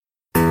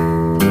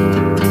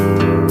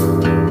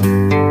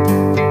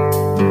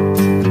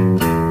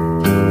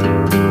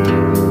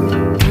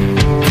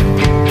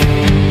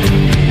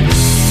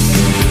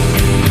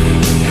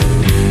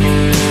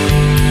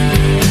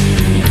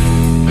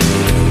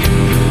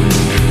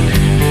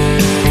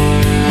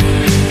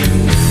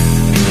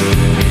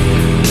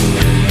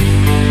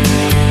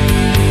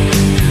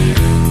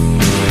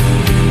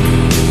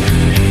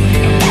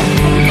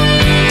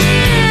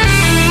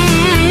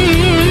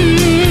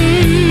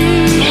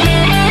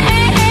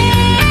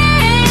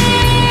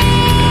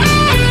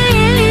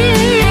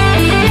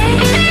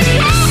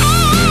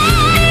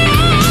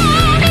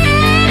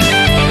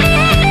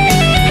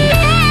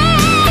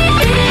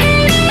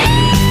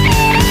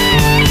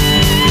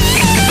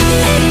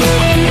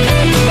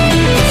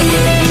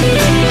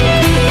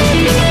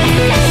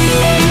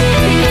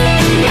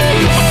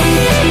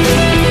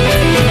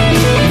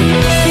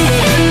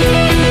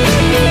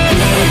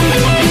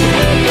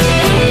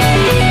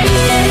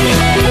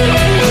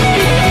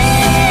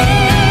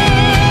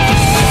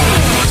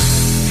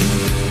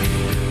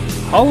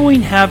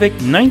Halloween Havoc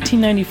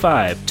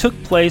 1995 took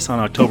place on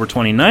October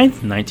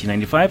 29th,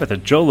 1995 at the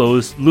Joe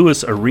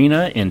Louis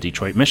Arena in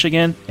Detroit,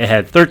 Michigan. It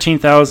had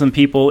 13,000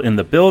 people in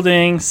the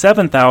building,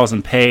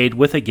 7,000 paid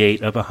with a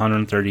gate of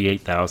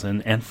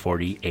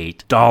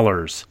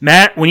 $138,048.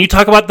 Matt, when you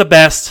talk about the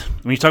best,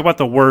 when you talk about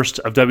the worst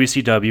of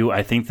WCW,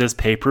 I think this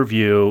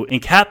pay-per-view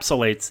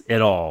encapsulates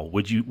it all.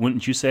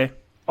 Wouldn't you say?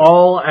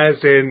 All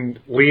as in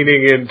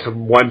leaning into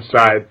one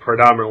side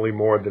predominantly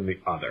more than the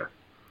other.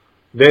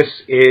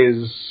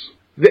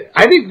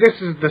 I think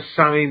this is the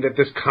sign that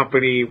this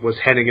company was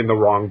heading in the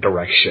wrong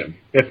direction,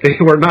 if they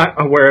were not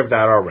aware of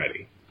that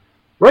already.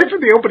 Right from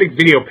the opening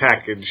video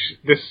package,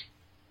 this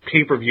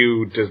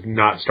pay-per-view does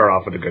not start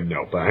off with a good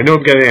note, but I know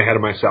I'm getting ahead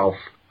of myself.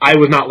 I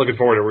was not looking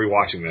forward to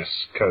rewatching this,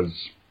 because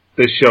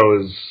this show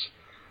is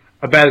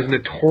about as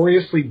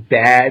notoriously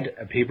bad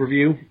a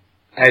pay-per-view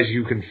as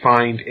you can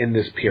find in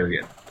this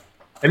period.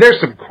 And there's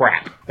some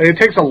crap. It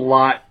takes a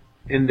lot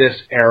in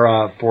this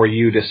era for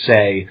you to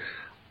say,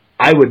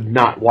 I would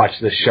not watch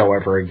this show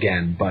ever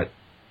again, but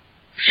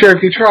sure,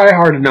 if you try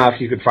hard enough,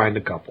 you could find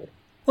a couple.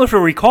 Well, if you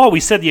recall, we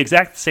said the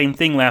exact same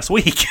thing last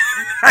week.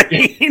 I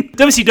mean,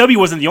 WCW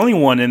wasn't the only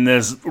one in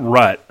this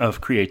rut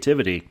of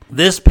creativity.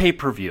 This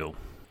pay-per-view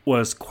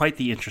was quite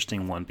the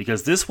interesting one,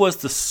 because this was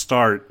the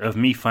start of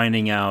me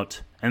finding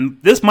out, and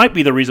this might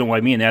be the reason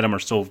why me and Adam are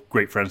still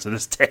great friends to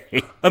this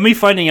day, of me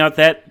finding out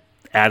that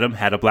Adam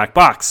had a black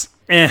box.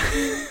 And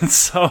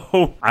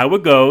so I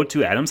would go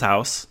to Adam's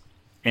house,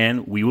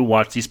 and we would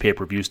watch these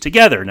pay-per-views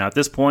together. Now, at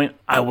this point,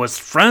 I was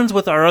friends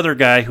with our other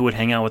guy who would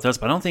hang out with us,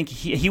 but I don't think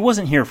he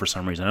wasn't here for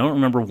some reason. I don't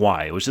remember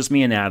why. It was just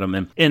me and Adam.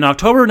 And in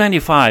October of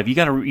 95, you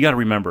gotta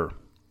remember,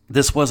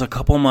 this was a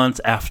couple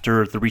months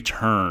after the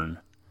return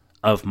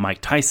of Mike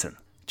Tyson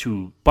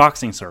to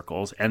boxing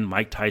circles, and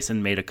Mike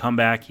Tyson made a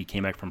comeback. He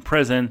came back from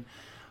prison,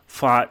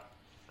 fought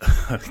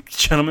a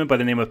gentleman by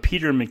the name of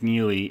Peter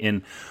McNeely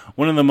in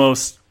one of the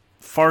most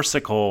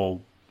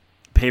farcical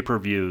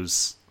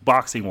pay-per-views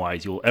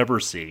boxing-wise you'll ever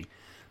see.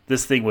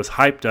 This thing was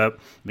hyped up.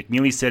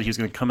 McNeely said he was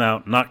going to come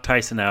out, knock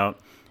Tyson out,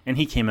 and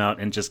he came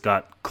out and just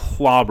got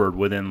clobbered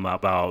within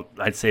about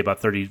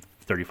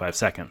 30-35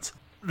 seconds.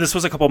 This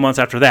was a couple months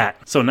after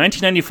that. So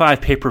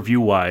 1995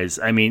 pay-per-view-wise,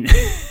 I mean,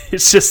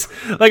 it's just,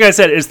 like I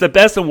said, it's the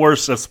best and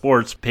worst of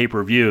sports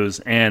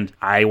pay-per-views, and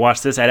I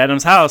watched this at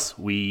Adam's house.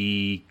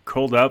 We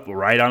curled up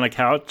right on a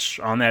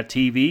couch on that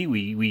TV.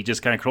 We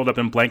just kind of curled up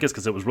in blankets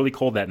because it was really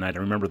cold that night. I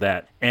remember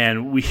that.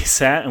 And we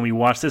sat and we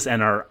watched this,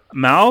 and our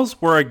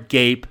mouths were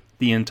agape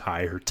the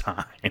entire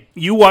time.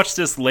 You watched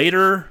this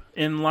later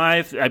in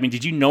life. I mean,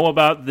 did you know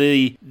about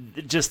the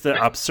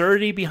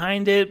absurdity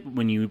behind it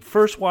when you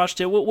first watched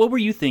it? What were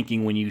you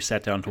thinking when you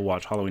sat down to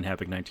watch Halloween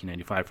Havoc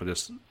 1995 for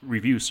this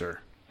review, sir?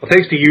 Well,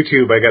 thanks to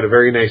YouTube, I got a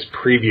very nice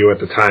preview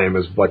at the time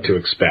as what to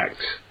expect.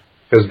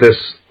 Because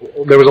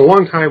there was a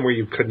long time where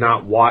you could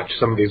not watch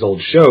some of these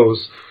old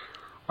shows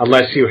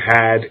unless you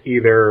had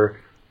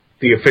either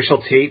the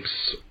official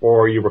tapes,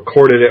 or you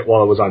recorded it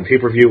while it was on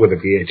pay-per-view with a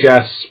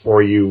VHS,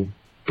 or you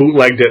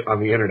bootlegged it on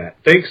the internet.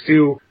 Thanks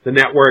to the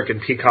network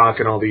and Peacock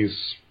and all these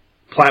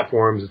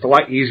platforms, it's a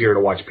lot easier to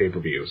watch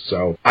pay-per-views.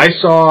 So I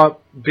saw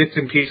bits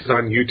and pieces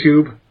on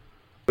YouTube,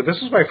 but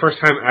this was my first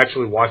time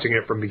actually watching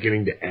it from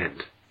beginning to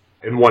end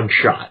in one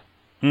shot.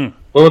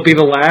 Will it be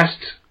the last?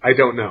 I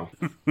don't know.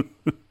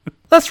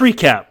 Let's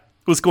recap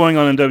what's going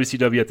on in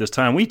WCW at this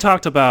time. We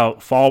talked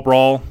about Fall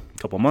Brawl a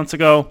couple months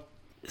ago.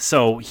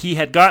 So he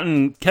had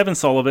gotten Kevin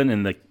Sullivan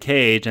in the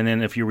cage, and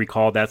then if you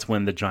recall, that's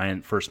when the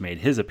Giant first made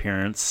his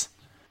appearance.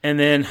 And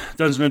then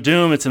Dungeon of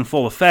Doom, it's in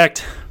full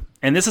effect.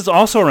 And this is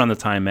also around the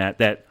time, Matt,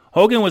 that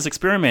Hogan was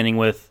experimenting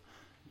with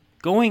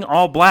going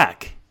all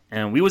black.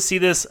 And we would see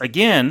this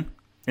again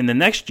in the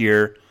next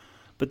year.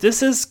 But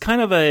this is kind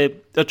of a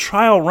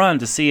trial run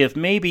to see if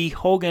maybe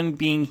Hogan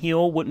being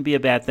heel wouldn't be a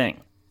bad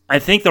thing. I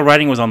think the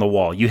writing was on the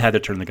wall. You had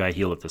to turn the guy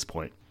heel at this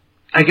point.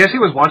 I guess he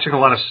was watching a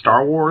lot of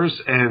Star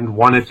Wars and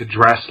wanted to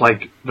dress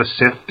like the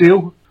Sith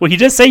do. Well, he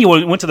did say he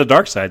went to the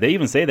dark side. They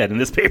even say that in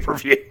this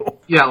pay-per-view.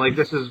 Yeah, like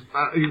this is,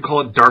 you can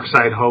call it Dark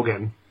Side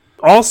Hogan.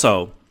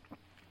 Also,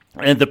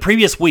 in the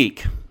previous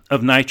week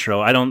of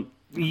Nitro,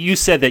 you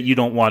said that you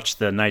don't watch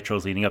the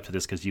Nitros leading up to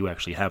this because you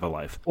actually have a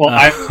life. Well,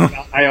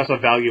 I also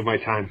value my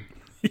time.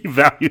 You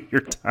value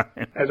your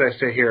time. As I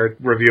sit here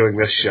reviewing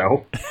this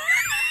show.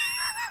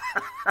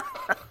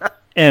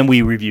 And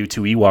we review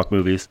 2 Ewok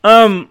movies.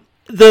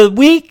 The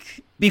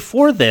week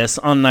before this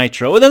on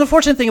Nitro, the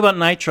unfortunate thing about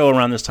Nitro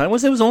around this time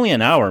was it was only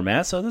an hour,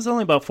 Matt, so there's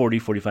only about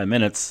 40-45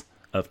 minutes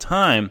of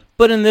time.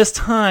 But in this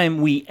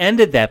time, we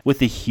ended that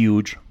with a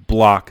huge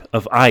block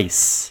of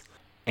ice.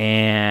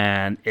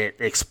 And it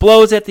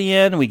explodes at the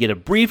end, and we get a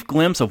brief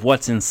glimpse of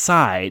what's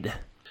inside.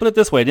 Put it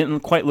this way, it didn't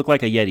quite look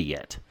like a Yeti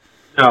yet.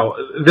 No,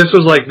 this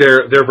was like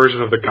their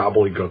version of the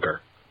gobbledygooker.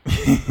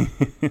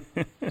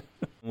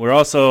 We're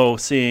also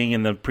seeing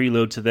in the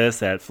prelude to this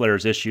that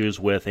Flair's issues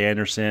with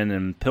Anderson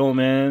and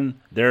Pillman,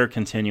 they're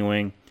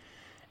continuing.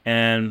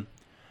 And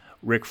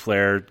Ric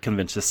Flair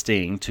convinces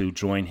Sting to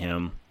join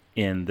him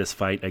in this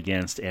fight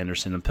against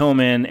Anderson and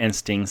Pillman. And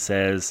Sting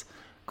says,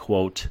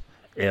 quote,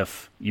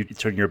 If you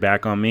turn your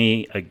back on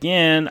me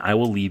again, I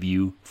will leave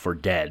you for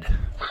dead.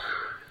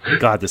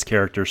 God, this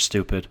character's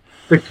stupid.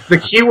 The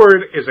key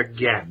word is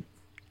again.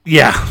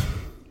 Yeah.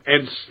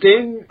 And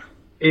Sting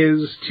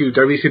is to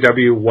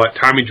WCW what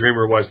Tommy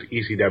Dreamer was to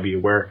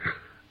ECW, where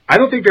I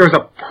don't think there was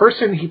a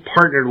person he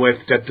partnered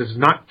with that does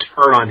not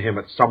turn on him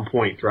at some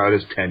point throughout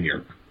his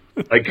tenure.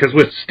 Like, because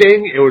with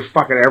Sting, it was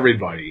fucking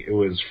everybody. It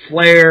was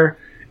Flair.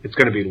 It's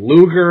going to be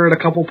Luger at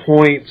a couple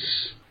points.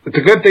 It's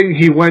a good thing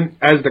he went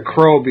as the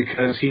Crow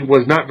because he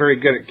was not very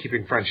good at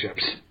keeping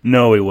friendships.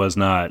 No, he was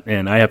not.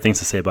 And I have things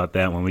to say about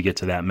that when we get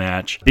to that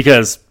match.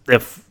 Because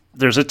if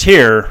there's a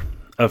tier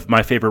of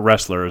my favorite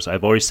wrestlers,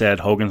 I've always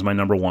said Hogan's my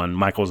number 1,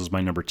 Michaels is my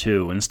number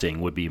 2, and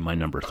Sting would be my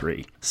number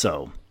 3.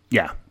 So,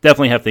 yeah,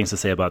 definitely have things to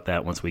say about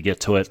that once we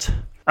get to it.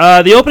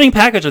 The opening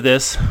package of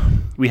this,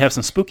 we have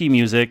some spooky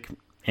music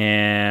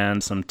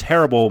and some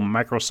terrible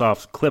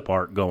Microsoft clip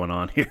art going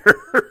on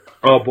here.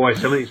 Oh boy,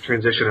 some of these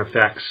transition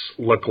effects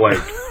look like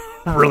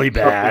really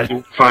bad. Something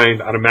you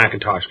find on a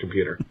Macintosh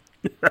computer.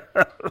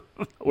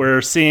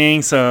 We're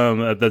seeing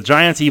some the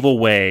Giant's evil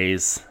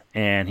ways,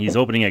 and he's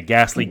opening a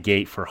ghastly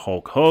gate for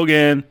Hulk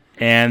Hogan,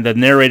 and the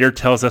narrator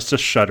tells us to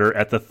shudder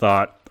at the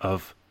thought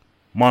of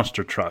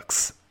monster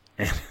trucks.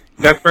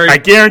 That's very. I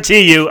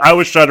guarantee you, I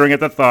was shuddering at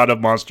the thought of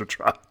monster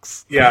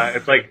trucks. Yeah,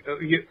 it's like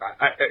the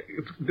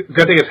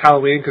good thing it's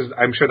Halloween because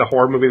I'm sure the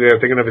horror movie they're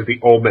thinking of is The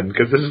Omen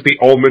because this is the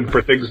omen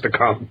for things to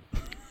come.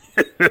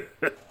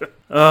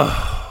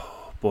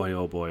 Oh boy!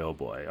 Oh boy! Oh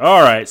boy!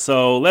 All right,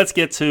 so let's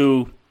get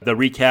to the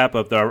recap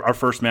of our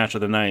first match of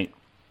the night.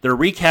 They're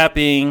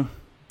recapping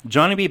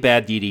Johnny B.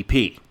 Bad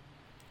DDP.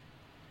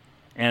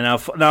 And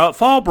now at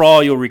Fall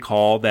Brawl, you'll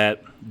recall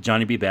that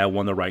Johnny B. Bad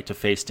won the right to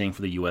face Sting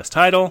for the U.S.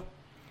 title.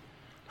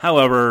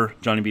 However,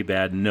 Johnny B.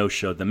 Bad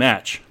no-showed the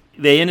match.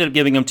 They ended up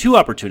giving him 2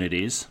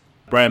 opportunities.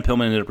 Brian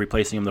Pillman ended up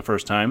replacing him the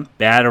first time.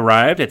 Bad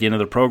arrived at the end of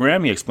the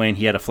program. He explained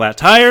he had a flat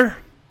tire.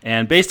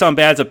 And based on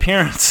Bad's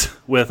appearance,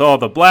 with all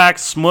the black,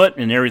 smut,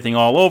 and everything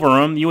all over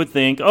him, you would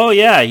think, oh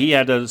yeah, he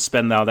had to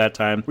spend all that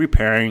time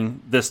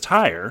repairing this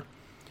tire.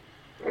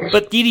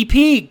 But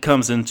DDP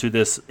comes into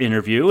this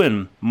interview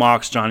and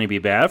mocks Johnny B.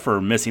 Bad for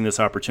missing this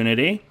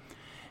opportunity.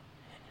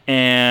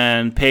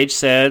 And Paige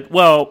said,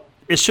 well,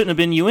 it shouldn't have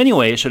been you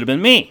anyway. It should have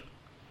been me.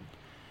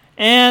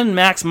 And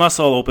Max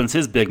Muscle opens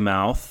his big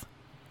mouth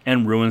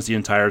and ruins the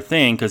entire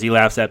thing because he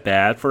laughs at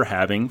Bad for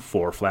having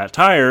 4 flat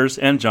tires.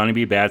 And Johnny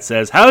B. Bad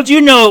says, how did you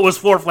know it was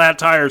 4 flat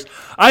tires?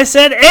 I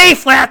said a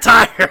flat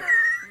tire.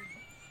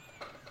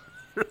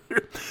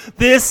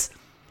 This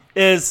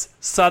is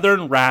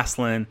Southern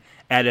wrestling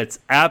at its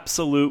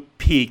absolute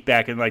peak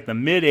back in like the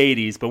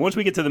mid-'80s. But once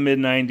we get to the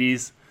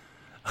mid-'90s,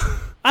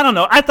 I don't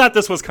know. I thought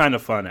this was kind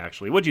of fun,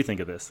 actually. What do you think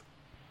of this?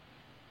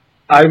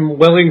 I'm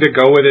willing to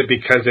go with it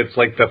because it's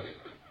like the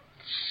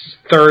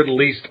third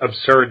least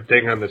absurd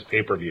thing on this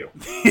pay-per-view.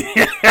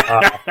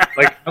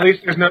 Like at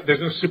least there's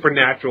no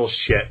supernatural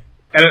shit,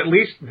 and at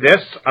least this,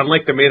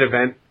 unlike the main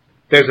event,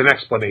 there's an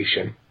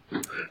explanation.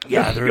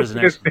 Yeah, there is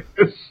an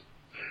explanation.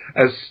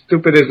 As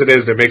stupid as it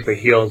is, it makes the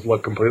heels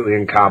look completely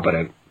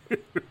incompetent.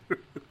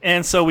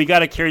 And so we got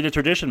to carry the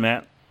tradition,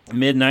 Matt.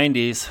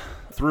 Mid-'90s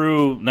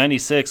through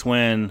 '96,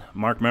 when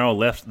Mark Merrill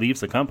leaves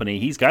the company,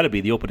 he's got to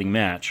be the opening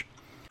match.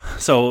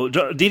 So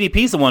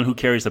DDP's the one who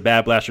carries the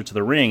Bad Blaster to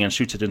the ring and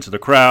shoots it into the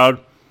crowd.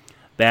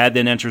 Bad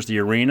then enters the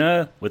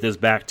arena with his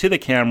back to the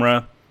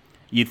camera.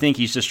 You think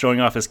he's just showing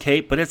off his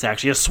cape, but it's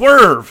actually a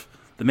swerve.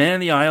 The man in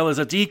the aisle is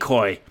a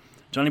decoy.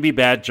 Johnny B.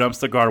 Bad jumps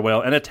the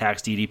guardrail and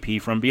attacks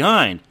DDP from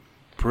behind.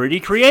 Pretty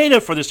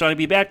creative for this Johnny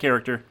B. Bad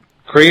character.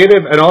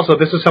 Creative, and also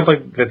this is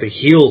something that the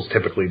heels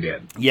typically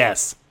did.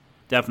 Yes.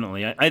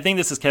 Definitely. I think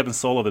this is Kevin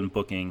Sullivan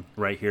booking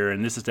right here,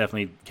 and this is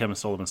definitely Kevin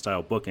Sullivan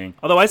style booking.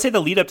 Although I'd say the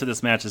lead up to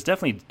this match is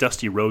definitely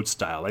Dusty Rhodes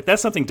style. Like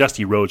that's something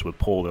Dusty Rhodes would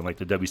pull in like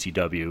the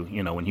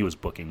WCW, when he was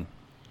booking.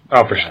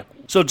 Oh, for sure.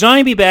 So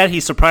Johnny B. Bad,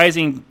 he's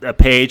surprising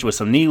Paige with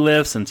some knee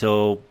lifts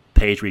until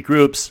Paige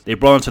regroups. They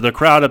brawl into the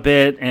crowd a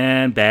bit,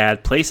 and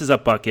Bad places a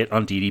bucket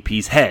on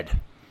DDP's head.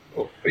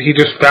 He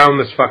just found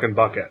this fucking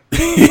bucket.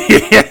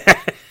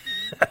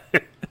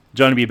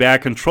 Johnny B.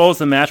 Bad controls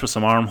the match with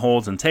some arm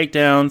holds and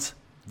takedowns.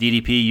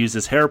 DDP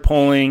uses hair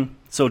pulling,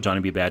 so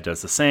Johnny B. Bad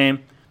does the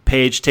same.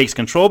 Paige takes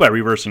control by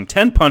reversing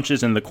 10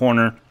 punches in the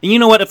corner. And you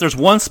know what? If there's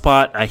one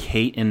spot I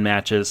hate in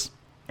matches,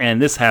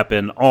 and this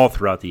happened all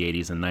throughout the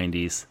 80s and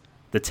 90s,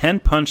 the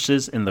 10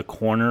 punches in the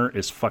corner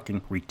is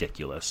fucking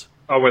ridiculous.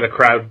 Oh, where the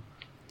crowd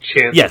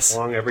chants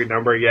along every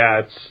number?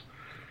 Yeah,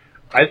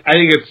 I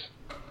think it's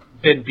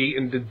been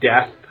beaten to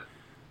death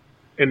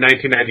in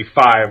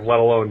 1995, let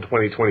alone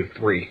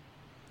 2023.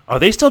 Are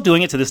they still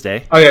doing it to this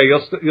day? Oh yeah,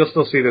 you'll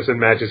still see this in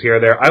matches here or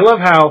there. I love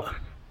how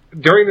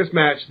during this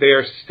match they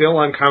are still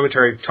on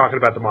commentary talking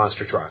about the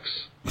monster trucks.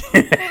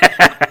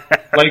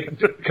 Like,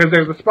 because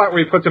there's a spot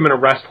where he puts him in a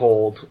rest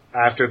hold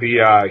after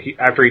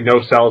after he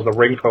no-sells the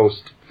ring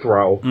post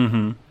throw.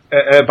 Mm-hmm.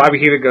 Bobby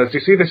Heenan goes, "Do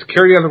you see the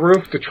security on the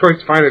roof?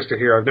 Detroit's finest are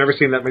here. I've never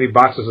seen that many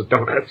boxes of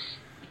donuts."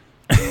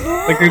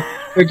 Like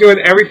They're doing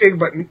everything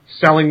but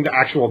selling the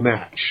actual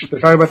match. They're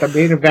talking about the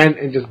main event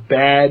and just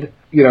bad,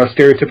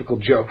 stereotypical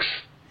jokes.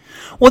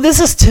 Well,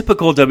 this is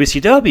typical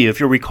WCW. If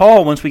you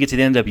recall, once we get to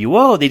the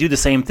NWO, they do the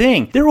same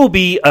thing. There will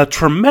be a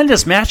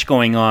tremendous match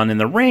going on in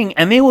the ring,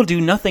 and they will do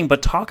nothing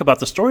but talk about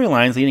the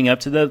storylines leading up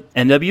to the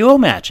NWO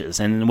matches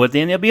and what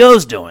the NWO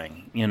is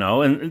doing,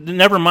 and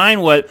never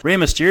mind what Rey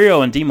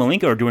Mysterio and Dean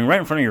Malenko are doing right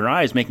in front of your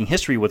eyes, making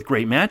history with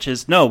great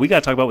matches. No, we got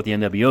to talk about what the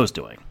NWO is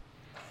doing.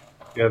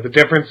 Yeah, the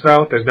difference,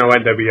 though, there's no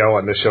NWO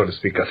on this show to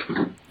speak of.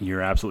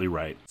 You're absolutely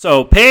right.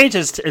 So Paige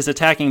is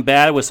attacking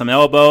Bad with some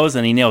elbows,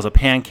 and he nails a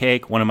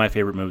pancake, one of my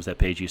favorite moves that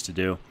Paige used to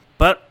do.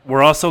 But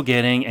we're also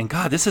getting, and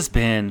God, this has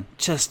been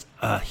just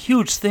a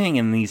huge thing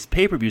in these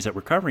pay-per-views that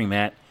we're covering,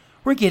 Matt.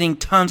 We're getting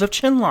tons of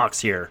chin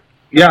locks here.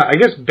 Yeah, I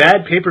guess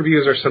bad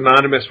pay-per-views are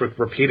synonymous with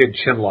repeated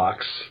chin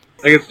locks.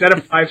 Like, instead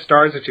of 5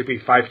 stars, it should be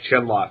 5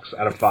 chin locks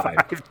out of 5.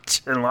 5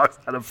 chin locks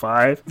out of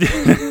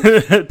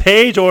 5.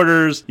 Paige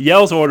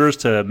yells orders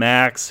to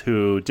Max,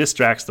 who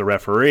distracts the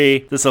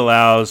referee. This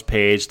allows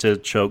Paige to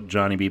choke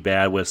Johnny B.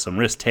 Bad with some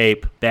wrist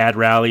tape. Bad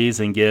rallies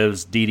and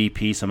gives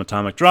DDP some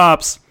atomic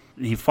drops.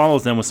 He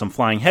follows them with some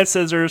flying head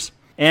scissors.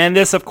 And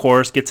this, of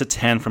course, gets a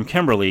 10 from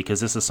Kimberly,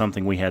 because this is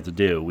something we had to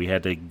do. We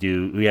had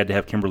to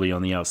have Kimberly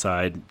on the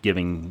outside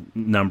giving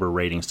number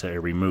ratings to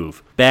every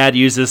move. Bad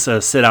uses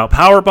a sit-out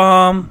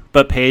powerbomb,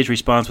 but Paige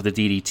responds with a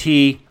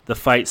DDT. The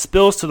fight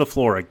spills to the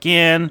floor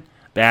again.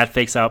 Bad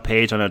fakes out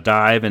Paige on a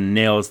dive and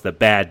nails the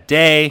Bad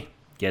Day.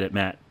 Get it,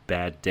 Matt?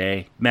 Bad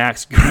Day.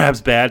 Max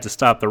grabs Bad to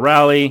stop the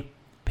rally.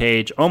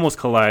 Paige almost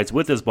collides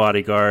with his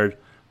bodyguard.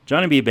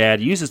 Johnny B.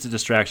 Bad uses the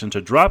distraction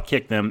to drop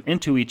kick them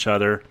into each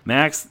other.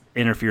 Max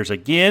interferes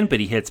again,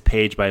 but he hits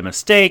Paige by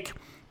mistake.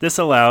 This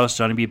allows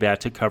Johnny B. Bad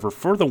to cover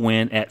for the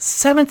win at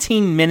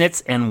 17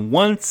 minutes and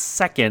 1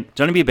 second.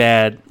 Johnny B.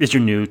 Bad is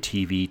your new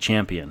TV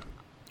champion.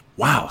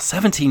 Wow,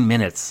 17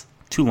 minutes.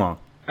 Too long.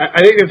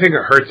 I think the thing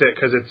that hurts it,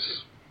 because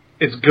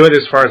it's good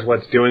as far as what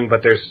it's doing,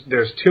 but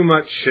there's too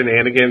much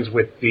shenanigans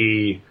with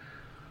the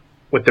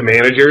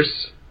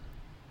managers,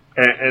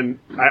 and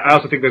I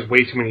also think there's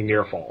way too many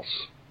near falls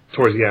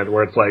towards the end,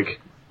 where it's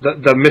like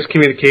the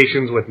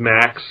miscommunications with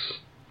Max,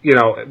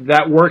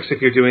 that works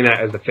if you're doing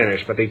that as the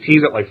finish, but they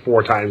tease it like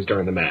 4 times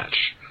during the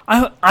match.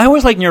 I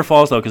always like near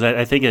falls, though, because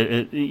I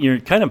think you're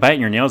kind of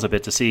biting your nails a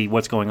bit to see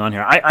what's going on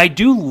here. I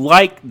do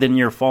like the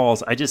near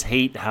falls. I just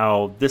hate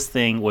how this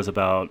thing was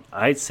about,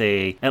 I'd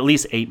say, at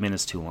least 8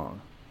 minutes too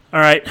long. All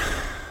right,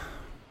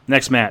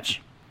 next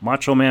match.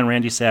 Macho Man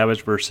Randy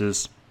Savage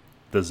versus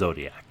the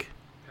Zodiac.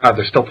 God,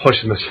 they're still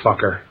pushing this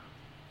fucker.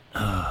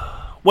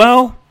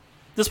 Well,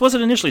 this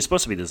wasn't initially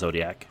supposed to be the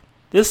Zodiac.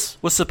 This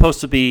was supposed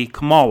to be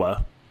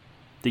Kamala,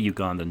 the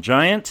Ugandan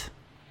giant.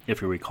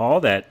 If you recall,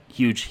 that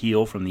huge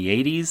heel from the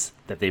 80s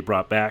that they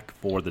brought back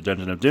for the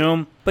Dungeon of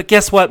Doom. But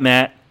guess what,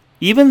 Matt?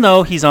 Even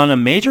though he's on a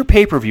major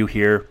pay-per-view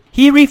here,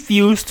 he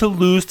refused to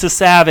lose to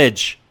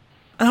Savage.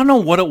 I don't know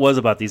what it was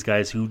about these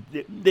guys who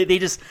they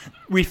just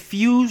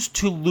refused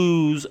to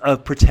lose a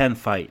pretend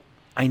fight.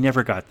 I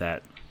never got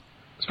that.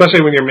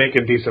 Especially when you're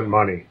making decent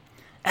money.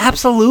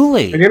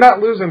 Absolutely. And you're not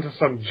losing to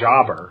some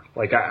jobber.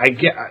 Like, I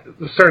get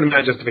a certain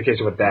amount of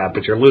justification with that,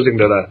 but you're losing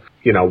to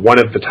one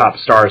of the top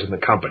stars in the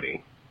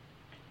company.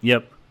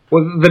 Yep.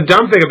 Well, the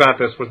dumb thing about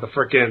this was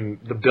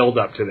the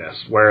build-up to this,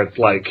 where it's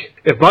like,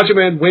 if Macho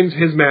Man wins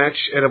his match,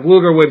 and if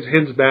Luger wins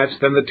his match,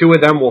 then the two of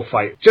them will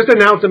fight. Just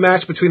announce a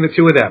match between the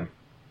two of them.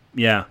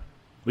 Yeah.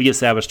 We get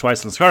Savage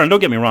twice on the card, and don't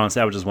get me wrong,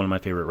 Savage is one of my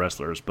favorite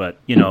wrestlers, but,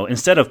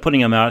 instead of putting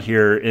him out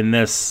here in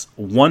this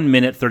 1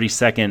 minute,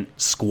 30-second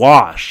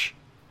squash,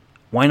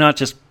 why not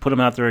just put him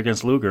out there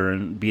against Luger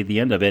and be the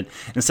end of it,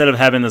 instead of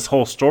having this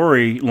whole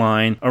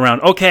storyline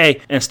around,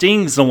 okay, and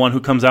Sting's the one who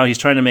comes out, he's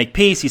trying to make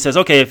peace, he says,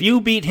 okay, if you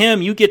beat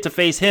him, you get to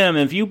face him,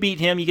 and if you beat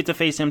him, you get to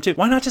face him too.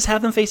 Why not just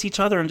have them face each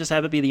other and just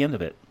have it be the end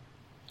of it?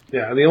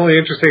 Yeah, and the only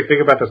interesting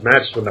thing about this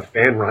match is when the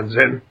fan runs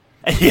in.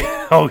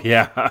 Yeah, oh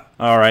yeah.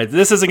 All right,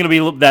 this isn't going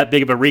to be that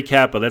big of a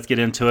recap, but let's get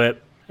into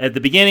it. At the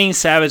beginning,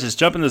 Savage is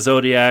jumping the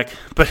Zodiac,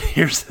 but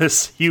here's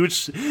this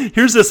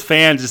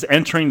fan just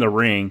entering the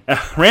ring.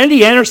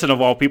 Randy Anderson,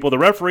 of all people, the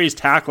referee's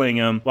tackling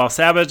him, while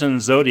Savage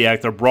and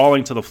Zodiac, they're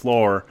brawling to the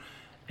floor.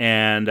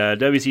 And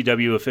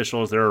WCW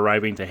officials, they're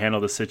arriving to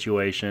handle the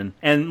situation.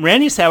 And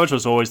Randy Savage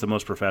was always the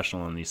most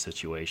professional in these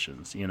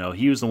situations.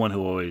 He was the one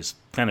who always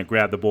kind of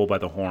grabbed the bull by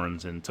the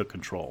horns and took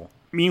control.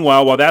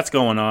 Meanwhile, while that's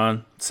going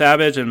on,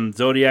 Savage and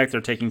Zodiac, they're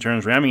taking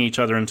turns ramming each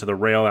other into the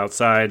rail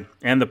outside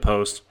and the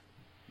post.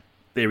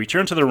 They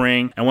return to the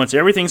ring, and once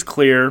everything's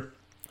clear,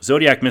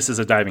 Zodiac misses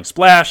a diving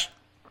splash.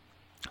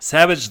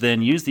 Savage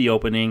then used the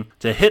opening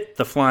to hit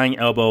the flying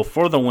elbow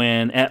for the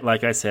win at,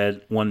 like I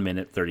said, 1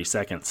 minute, 30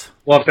 seconds.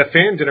 Well, if the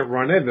fan didn't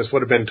run in, this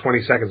would have been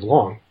 20 seconds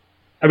long.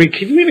 I mean,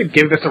 can you even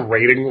give this a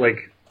rating?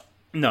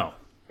 No.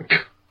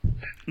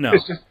 No.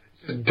 It's just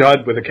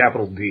dud with a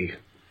capital D.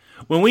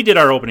 When we did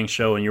our opening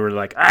show and you were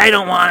like, I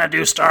don't want to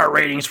do star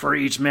ratings for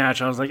each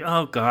match, I was like,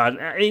 oh, God.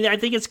 I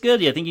think it's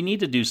good. I think you need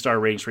to do star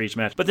ratings for each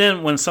match. But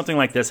then when something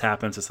like this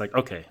happens, it's like,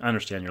 okay, I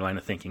understand your line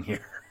of thinking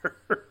here.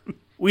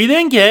 We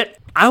then get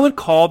I would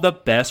call the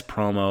best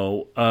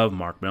promo of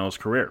Mark Merrill's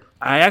career.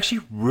 I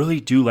actually really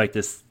do like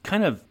this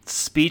kind of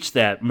speech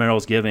that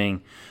Merrill's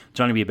giving,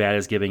 Johnny B. Bad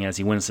is giving as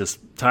he wins this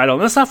title.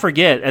 And let's not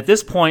forget, at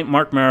this point,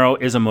 Mark Merrill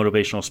is a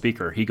motivational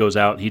speaker. He goes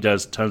out, he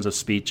does tons of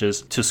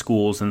speeches to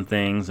schools and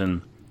things,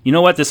 and you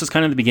know what? This is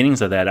kind of the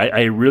beginnings of that.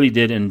 I really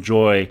did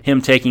enjoy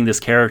him taking this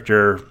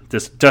character,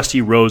 this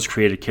Dusty Rhodes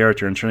created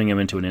character, and turning him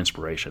into an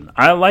inspiration.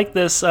 I like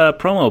this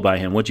promo by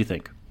him. What'd you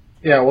think?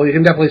 Yeah, well, you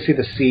can definitely see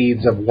the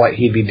seeds of what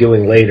he'd be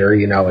doing later.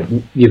 You know,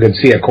 you can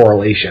see a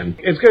correlation.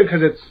 It's good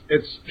because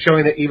it's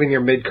showing that even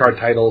your mid-card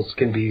titles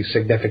can be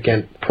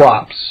significant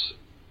props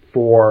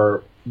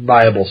for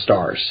viable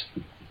stars.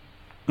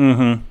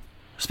 Mm-hmm.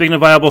 Speaking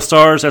of viable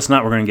stars, that's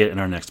not what we're going to get in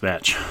our next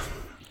match.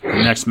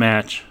 Our next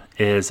match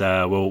is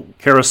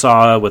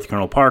Kurosawa with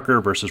Colonel Parker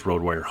versus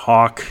Road Warrior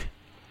Hawk.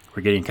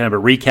 We're getting kind of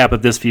a recap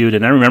of this feud,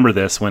 and I remember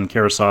this when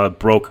Kurosawa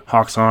broke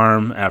Hawk's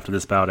arm after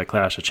this bout at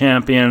Clash of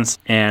Champions,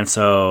 and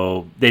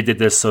so they did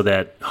this so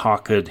that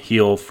Hawk could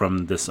heal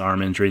from this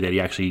arm injury that he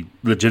actually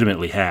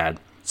legitimately had.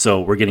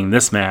 So we're getting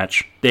this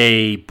match.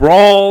 They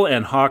brawl,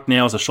 and Hawk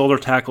nails a shoulder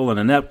tackle and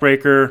a neck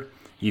breaker.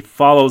 He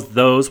follows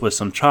those with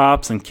some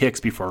chops and kicks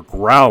before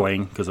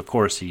growling, because of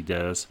course he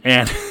does.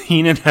 And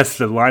Heenan has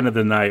the line of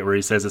the night where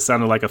he says, it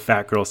sounded like a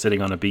fat girl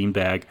sitting on a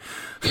beanbag.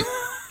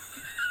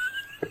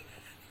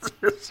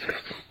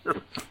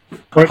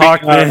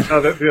 Hawk,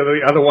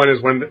 the other one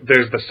is when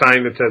there's the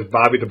sign that says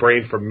Bobby the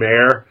Brain for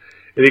mayor.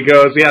 And he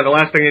goes, yeah, the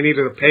last thing I need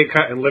is a pay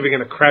cut and living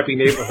in a crappy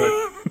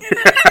neighborhood.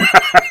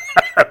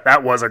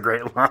 That was a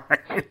great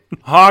line.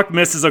 Hawk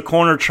misses a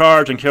corner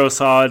charge and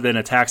Kurosawa then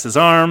attacks his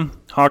arm.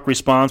 Hawk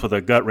responds with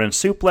a gut-wrench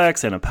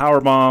suplex and a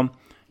powerbomb.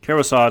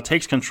 Kurosawa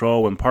takes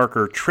control when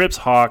Parker trips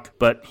Hawk,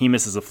 but he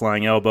misses a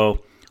flying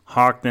elbow.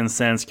 Hawk then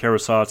sends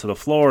Kurosawa to the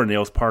floor and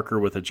nails Parker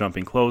with a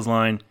jumping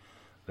clothesline.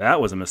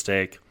 That was a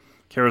mistake.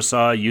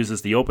 Kurosawa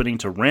uses the opening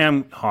to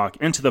ram Hawk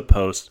into the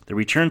post. They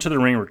return to the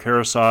ring where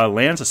Kurosawa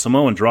lands a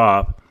Samoan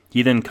drop.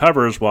 He then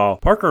covers while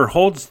Parker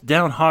holds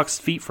down Hawk's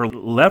feet for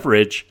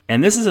leverage,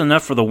 and this is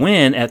enough for the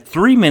win at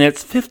 3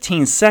 minutes,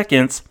 15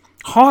 seconds.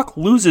 Hawk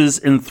loses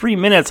in 3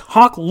 minutes.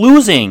 Hawk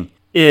losing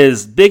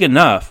is big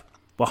enough.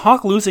 But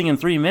Hawk losing in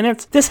 3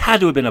 minutes, this had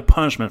to have been a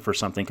punishment for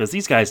something, because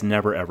these guys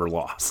never, ever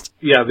lost.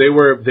 Yeah, they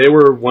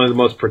were one of the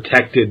most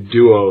protected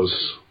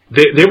duos.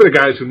 They were the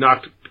guys who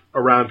knocked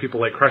around people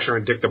like Crusher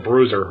and Dick the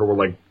Bruiser, who were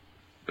like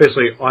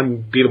basically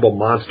unbeatable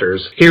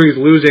monsters. Here he's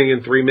losing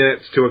in 3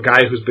 minutes to a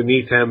guy who's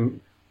beneath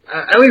him.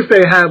 At least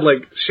they had,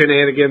 like,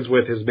 shenanigans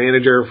with his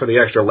manager for the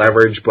extra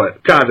leverage,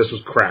 but, God, this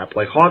was crap.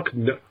 Like, Hawk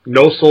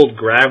no-sold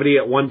Gravity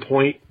at one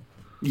point.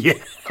 Yeah.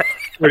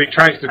 When he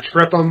tries to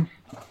trip him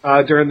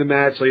during the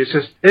match. Like,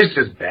 it's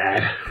just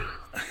bad.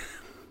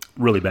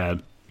 Really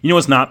bad. You know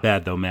what's not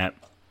bad, though, Matt,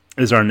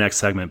 is our next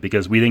segment,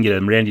 because we didn't get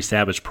a Randy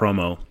Savage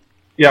promo.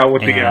 Yeah,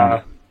 with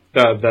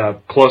the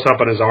close-up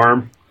on his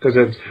arm.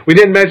 Because we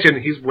didn't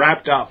mention he's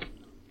wrapped up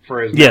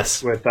for his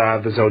match with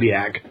the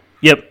Zodiac.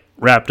 Yep.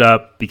 Wrapped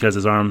up because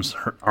his arms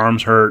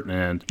hurt,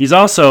 and he's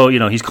also,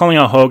 he's calling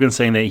out Hogan,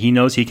 saying that he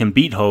knows he can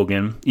beat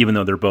Hogan, even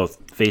though they're both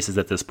faces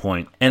at this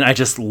point. And I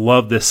just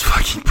love this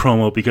fucking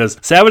promo because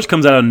Savage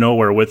comes out of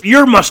nowhere with,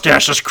 your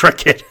mustache is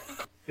crooked.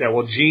 Yeah,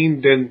 well, Gene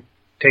didn't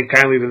take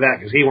kindly to that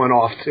because he went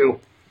off too.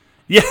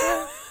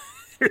 Yeah.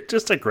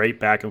 Just a great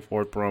back and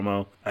forth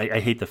promo.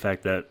 I hate the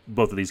fact that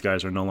both of these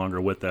guys are no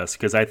longer with us,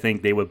 because I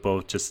think they would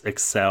both just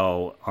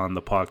excel on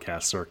the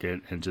podcast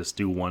circuit and just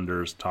do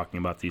wonders talking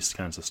about these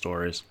kinds of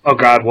stories. Oh,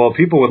 God. Well,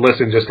 people would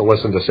listen just to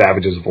listen to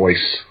Savage's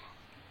voice.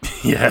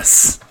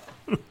 Yes.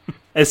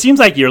 It seems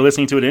like you're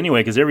listening to it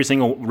anyway, because every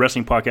single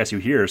wrestling podcast you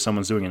hear,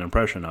 someone's doing an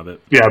impression of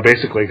it. Yeah,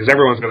 basically, because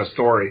everyone's got a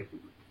story.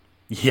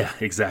 Yeah,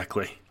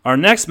 exactly. Our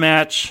next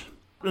match...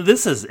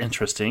 This is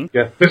interesting.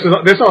 Yeah, this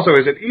also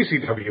is an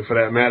ECW for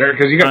that matter,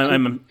 because you got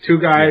two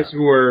guys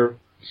who are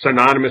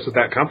synonymous with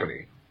that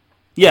company.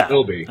 Yeah.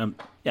 Will be.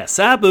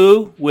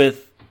 Sabu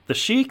with the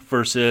Sheik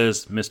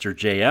versus Mr.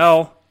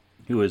 JL,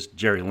 who is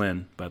Jerry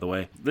Lynn, by the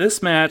way.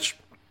 This match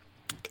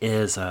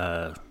is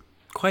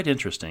quite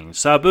interesting.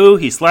 Sabu,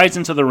 he slides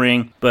into the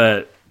ring,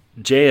 but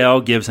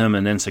JL gives him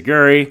an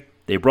enziguri.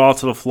 They brawl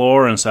to the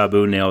floor, and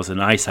Sabu nails an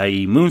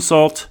Isai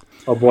moonsault.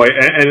 Oh, boy.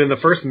 And in the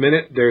first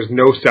minute, there's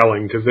no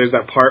selling, because there's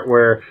that part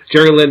where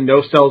Jerry Lynn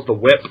no-sells the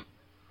whip.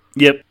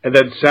 Yep. And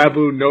then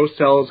Sabu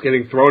no-sells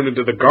getting thrown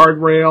into the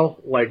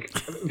guardrail. Like,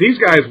 these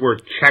guys were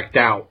checked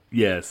out.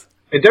 Yes.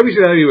 And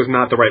WCW was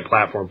not the right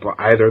platform for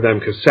either of them,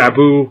 because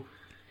Sabu,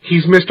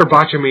 he's Mr.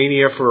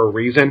 Botchamania for a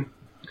reason.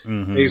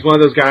 Mm-hmm. He's one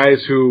of those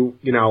guys who,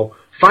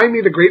 find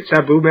me the great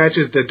Sabu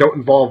matches that don't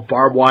involve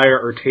barbed wire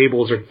or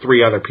tables or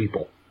 3 other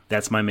people.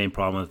 That's my main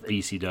problem with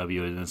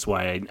ECW, and that's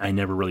why I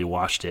never really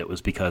watched it,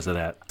 was because of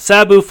that.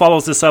 Sabu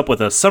follows this up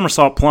with a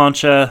somersault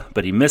plancha,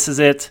 but he misses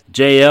it.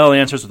 JL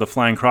answers with a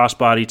flying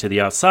crossbody to the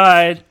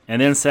outside,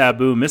 and then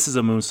Sabu misses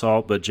a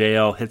moonsault, but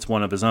JL hits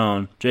one of his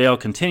own. JL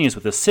continues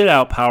with a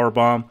sit-out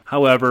powerbomb.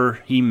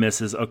 However, he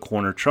misses a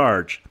corner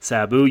charge.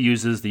 Sabu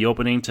uses the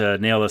opening to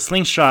nail a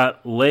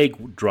slingshot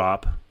leg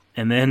drop,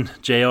 and then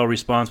JL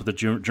responds with a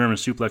German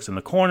suplex in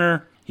the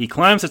corner. He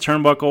climbs the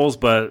turnbuckles,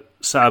 but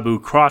Sabu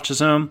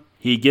crotches him.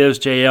 He gives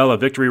JL a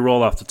victory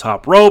roll off the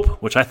top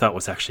rope, which I thought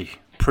was actually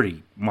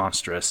pretty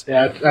monstrous.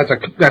 Yeah,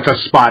 that's a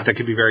spot that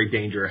could be very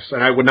dangerous,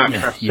 and I would not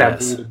trust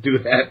Sabu to do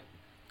that.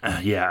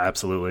 Yeah,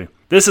 absolutely.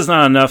 This is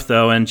not enough,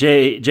 though, and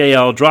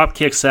JL drop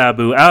kicks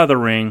Sabu out of the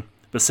ring,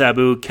 but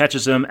Sabu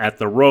catches him at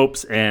the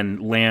ropes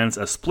and lands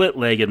a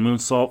split-legged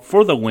moonsault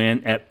for the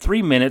win at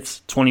 3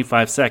 minutes,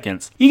 25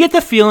 seconds. You get the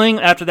feeling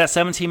after that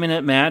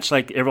 17-minute match,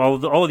 like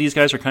all of these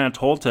guys are kind of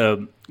told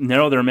to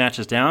narrow their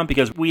matches down,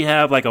 because we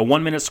have like a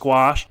 1-minute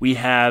squash, we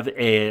have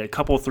a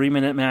couple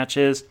 3-minute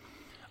matches.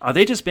 Are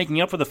they just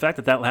making up for the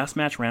fact that last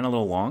match ran a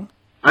little long?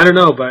 I don't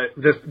know, but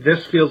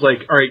this feels like,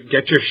 all right,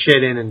 get your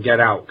shit in and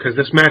get out, because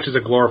this match is a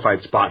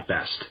glorified spot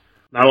fest.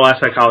 Not a lot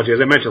of psychology. As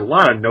I mentioned, a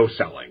lot of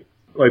no-selling.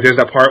 Like, there's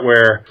that part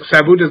where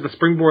Sabu does the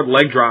springboard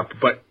leg drop,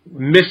 but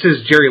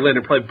misses Jerry Lynn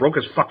and probably broke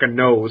his fucking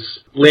nose,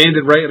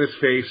 landed right in his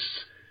face.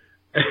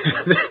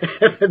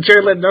 And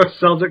Jerry Lynn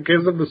no-sells it,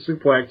 gives him the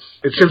suplex.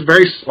 It's just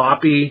very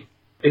sloppy.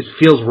 It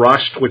feels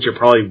rushed, which it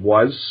probably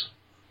was.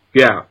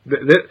 Yeah,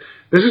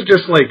 this is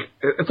just like,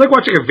 it's like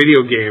watching a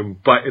video game,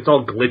 but it's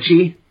all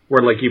glitchy,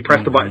 where like you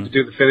press the button to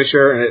do the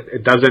finisher, and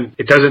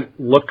it doesn't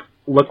look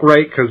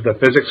right because the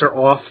physics are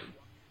off.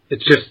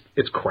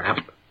 It's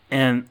crap.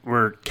 And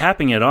we're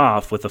capping it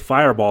off with a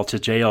fireball to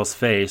JL's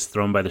face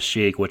thrown by the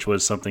Sheik, which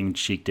was something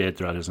Sheik did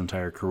throughout his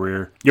entire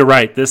career. You're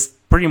right, this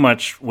pretty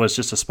much was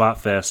just a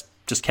spot fest,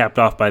 just capped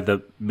off by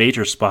the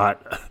major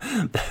spot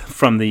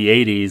from the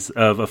 80s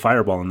of a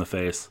fireball in the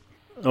face.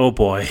 Oh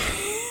boy.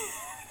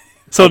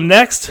 So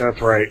next...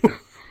 That's right.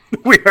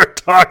 We are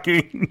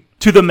talking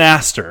to the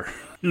Master,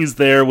 who's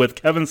there with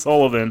Kevin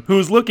Sullivan,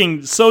 who's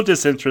looking so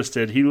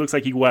disinterested. He looks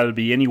like he wanted to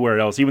be anywhere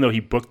else, even though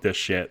he booked this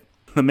shit.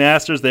 The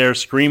Master's there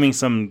screaming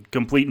some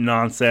complete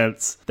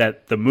nonsense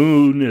that the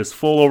moon is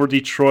full over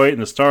Detroit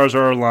and the stars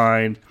are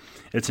aligned.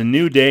 It's a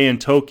new day in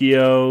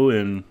Tokyo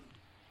and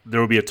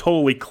there will be a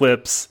total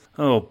eclipse.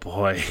 Oh,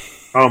 boy.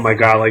 Oh, my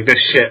God. Like, this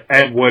shit,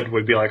 Ed Wood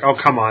would be like, oh,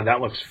 come on, that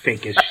looks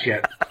fake as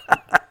shit.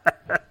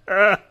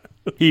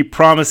 He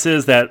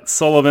promises that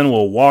Sullivan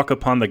will walk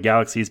upon the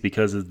galaxies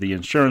because of the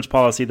insurance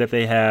policy that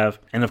they have.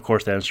 And, of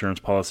course, that insurance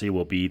policy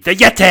will be the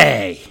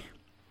Yeti!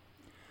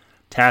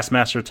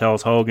 Taskmaster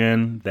tells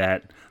Hogan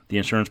that the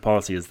insurance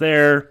policy is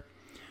there,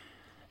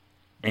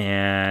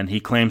 and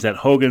he claims that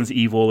Hogan's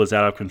evil is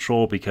out of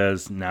control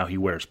because now he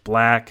wears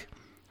black.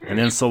 And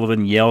then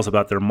Sullivan yells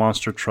about their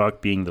monster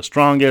truck being the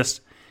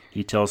strongest.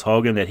 He tells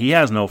Hogan that he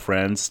has no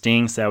friends.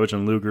 Sting, Savage,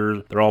 and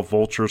Luger, they're all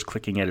vultures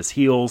clicking at his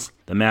heels.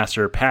 The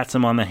Master pats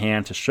him on the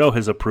hand to show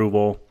his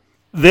approval.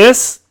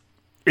 This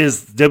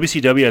is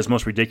WCW at its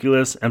most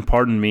ridiculous, and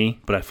pardon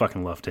me, but I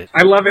fucking loved it.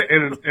 I love it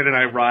in an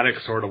ironic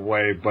sort of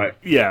way, but...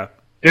 Yeah.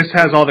 This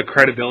has all the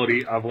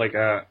credibility of like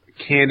a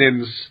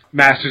Canon's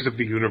Masters of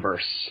the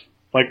Universe.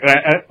 Like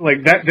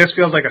that. This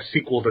feels like a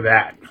sequel to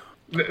that.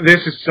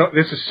 This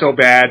is so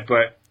bad,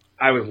 but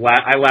I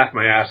laughed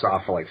my ass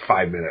off for like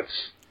 5 minutes.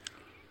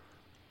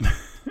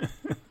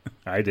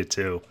 I did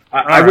too.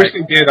 I wish they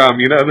did.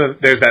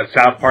 There's that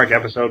South Park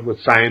episode with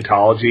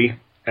Scientology,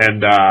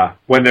 and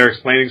when they're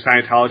explaining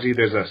Scientology,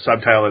 there's a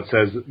subtitle that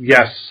says,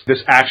 "Yes, this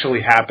actually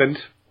happened,"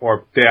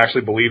 or "They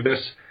actually believe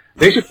this."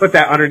 They should put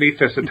that underneath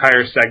this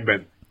entire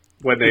segment.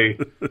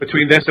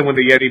 Between this and when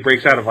the Yeti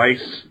breaks out of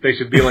ice, they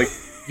should be like,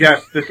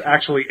 yes, this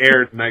actually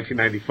aired in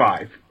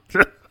 1995.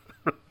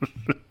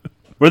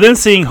 We're then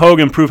seeing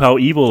Hogan prove how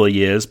evil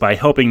he is by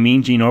helping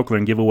Mean Gene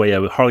Okerlund give away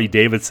a Harley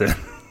Davidson.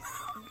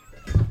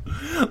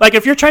 Like,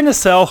 if you're trying to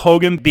sell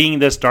Hogan being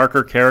this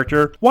darker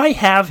character, why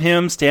have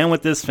him stand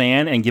with this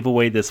fan and give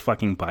away this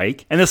fucking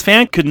bike? And this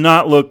fan could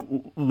not look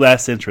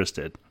less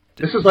interested.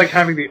 This is like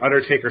having the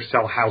Undertaker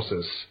sell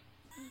houses.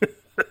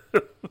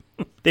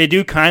 They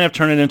do kind of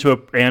turn it into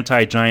an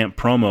anti-Giant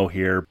promo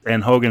here,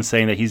 and Hogan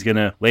saying that he's going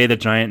to lay the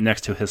Giant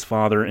next to his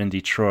father in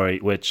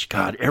Detroit, which,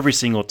 God, every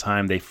single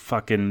time they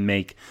fucking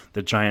make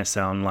the Giant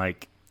sound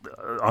like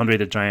Andre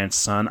the Giant's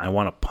son, I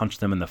want to punch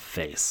them in the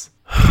face.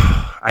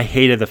 I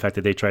hated the fact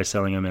that they tried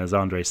selling him as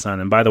Andre's son,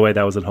 and by the way,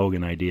 that was a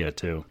Hogan idea,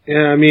 too.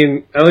 Yeah, I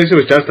mean, at least it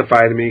was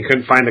justified. I mean, you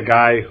couldn't find a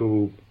guy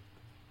who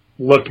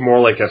looked more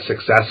like a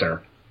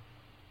successor.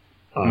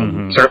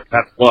 Certainly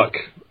that look.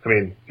 I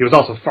mean, he was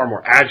also far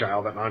more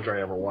agile than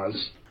Andre ever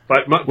was.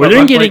 But much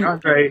like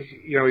Andre,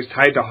 he's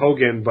tied to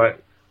Hogan,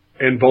 but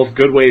in both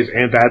good ways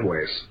and bad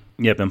ways.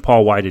 Yep, and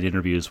Paul White at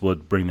interviews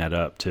would bring that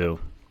up, too.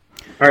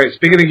 All right,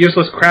 speaking of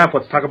useless crap,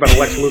 let's talk about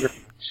Lex Luger.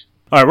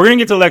 All right, we're going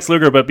to get to Lex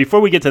Luger, but before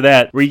we get to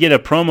that, we get a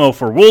promo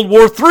for World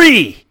War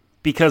III,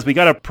 because we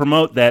got to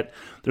promote that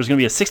there's going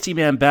to be a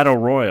 60-man battle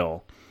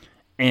royal,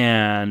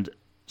 and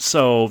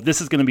so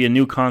this is going to be a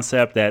new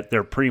concept that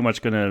they're pretty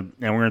much going to,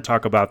 and we're going to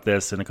talk about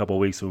this in a couple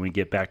of weeks when we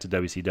get back to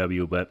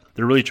WCW, but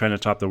they're really trying to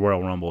top the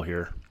Royal Rumble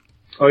here.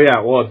 Oh, yeah,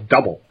 well, it's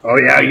double. Oh,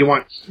 yeah,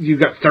 you've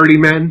got 30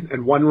 men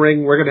in one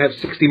ring. We're going to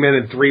have 60 men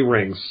in 3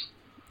 rings.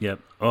 Yep.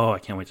 Oh, I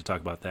can't wait to talk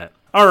about that.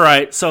 All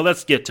right, so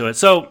let's get to it.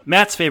 So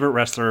Matt's favorite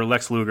wrestler,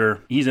 Lex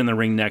Luger, he's in the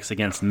ring next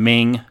against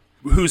Ming,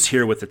 who's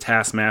here with the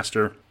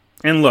Taskmaster.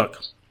 And look,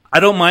 I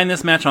don't mind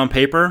this match on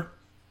paper.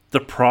 The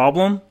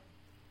problem?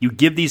 You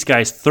give these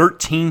guys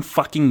 13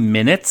 fucking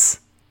minutes?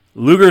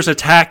 Luger's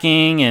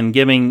attacking and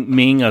giving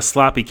Ming a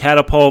sloppy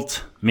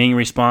catapult. Ming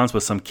responds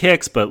with some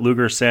kicks, but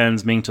Luger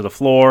sends Ming to the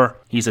floor.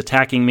 He's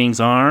attacking Ming's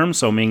arm,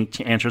 so Ming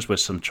answers with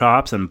some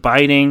chops and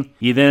biting.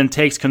 He then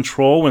takes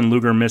control when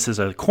Luger misses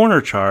a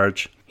corner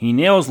charge. He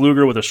nails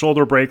Luger with a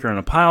shoulder breaker and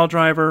a pile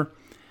driver.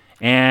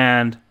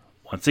 And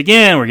once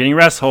again, we're getting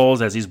rest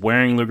holds as he's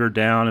wearing Luger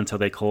down until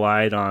they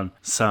collide on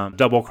some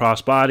double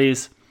cross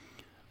bodies.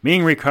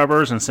 Ming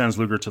recovers and sends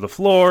Luger to the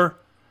floor.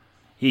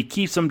 He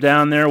keeps him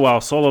down there while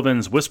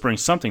Sullivan's whispering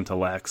something to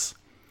Lex.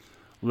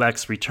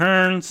 Lex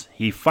returns.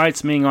 He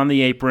fights Ming on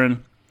the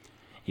apron.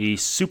 He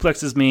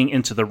suplexes Ming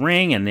into the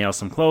ring and nails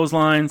some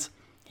clotheslines.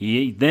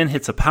 He then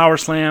hits a power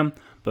slam,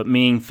 but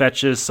Ming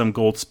fetches some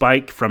gold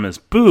spike from his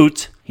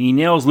boot. He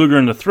nails Luger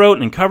in the throat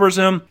and covers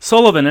him.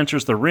 Sullivan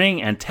enters the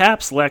ring and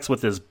taps Lex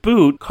with his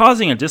boot,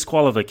 causing a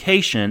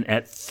disqualification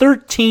at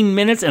 13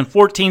 minutes and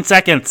 14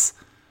 seconds.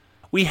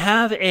 We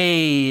have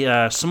a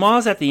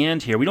schmoz at the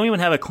end here. We don't even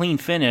have a clean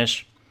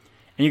finish.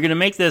 And you're going to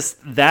make this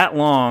that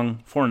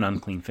long for an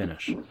unclean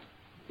finish.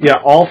 Yeah,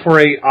 all for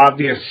a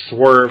obvious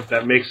swerve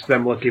that makes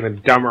them look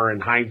even dumber in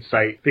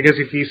hindsight. Because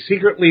if he's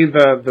secretly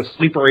the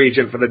sleeper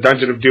agent for the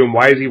Dungeon of Doom,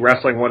 why is he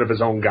wrestling one of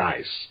his own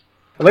guys?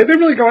 Like, they're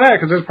really going at it,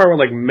 because there's a part where,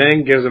 like,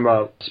 Meng gives him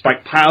a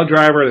spike pile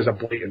driver, there's a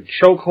blatant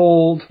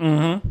chokehold.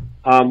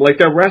 Mm-hmm. Like,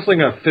 they're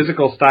wrestling a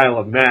physical style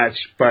of match,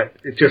 but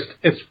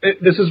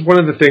this is one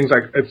of the things,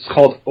 like, it's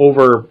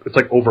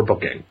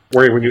overbooking.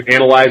 Where when you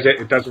analyze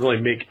it, it doesn't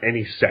really make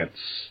any sense.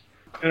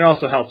 And it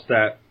also helps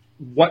that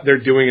what they're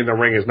doing in the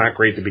ring is not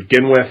great to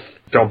begin with.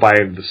 Don't buy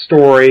into the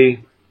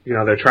story. You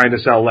know, they're trying to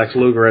sell Lex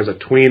Luger as a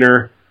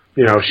tweener,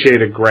 you know,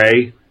 shade of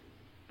gray,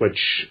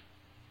 which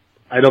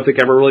I don't think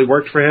ever really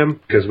worked for him,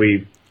 because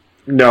we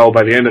know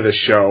by the end of this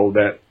show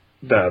that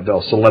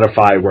they'll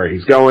solidify where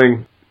he's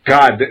going.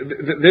 God,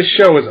 this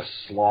show is a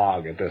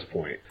slog at this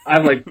point.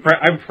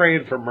 I'm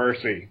praying for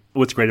mercy.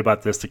 What's great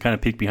about this, to kind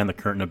of peek behind the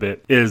curtain a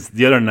bit, is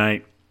the other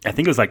night, I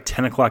think it was like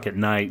 10 o'clock at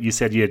night, you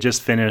said you had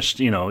just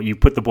finished, you know, you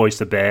put the boys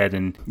to bed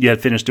and you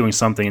had finished doing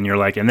something and you're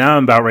like, and now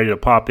I'm about ready to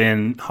pop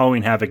in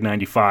Halloween Havoc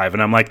 95.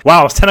 And I'm like,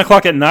 wow, it's 10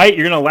 o'clock at night?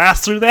 You're going to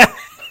last through that?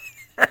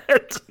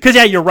 Because,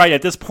 yeah, you're right.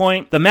 At this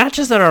point, the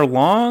matches that are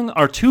long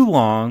are too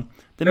long.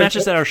 The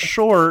matches that are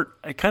short,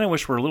 I kind of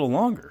wish were a little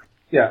longer.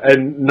 Yeah,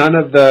 and none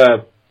of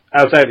the,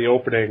 outside of the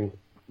opening,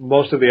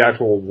 most of the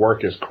actual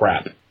work is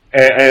crap.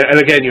 And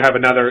again, you have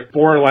another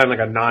borderline, like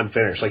a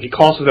non-finish. Like, he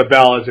calls for the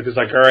bell as if he's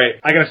like, all right,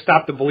 I gotta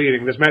stop the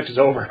bleeding. This match is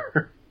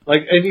over.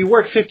 Like, and you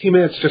work 15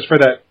 minutes just for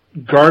that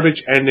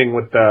garbage ending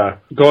with the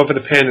going for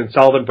the pin and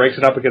Sullivan breaks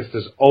it up against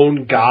his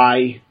own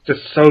guy. Just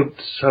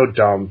so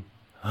dumb.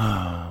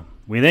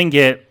 We then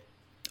get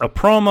a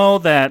promo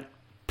that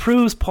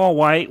proves Paul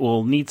White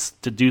needs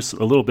to do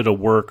a little bit of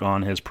work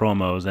on his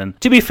promos. And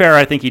to be fair,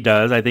 I think he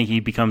does. I think he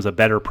becomes a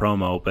better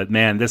promo. But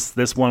man,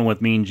 this one with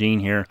Mean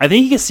Gene here, I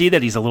think you can see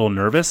that he's a little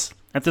nervous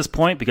at this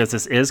point, because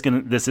this is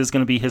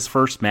gonna be his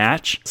first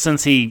match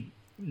since he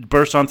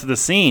burst onto the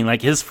scene.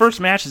 Like, his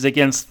first match is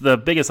against the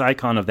biggest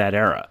icon of that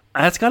era.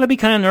 That's got to be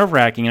kind of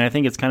nerve-wracking, and I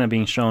think it's kind of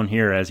being shown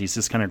here as he's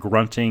just kind of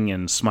grunting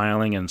and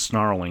smiling and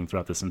snarling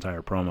throughout this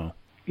entire promo.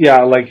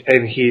 Yeah, like,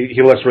 and he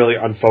looks really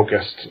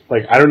unfocused.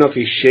 Like, I don't know if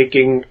he's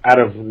shaking out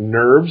of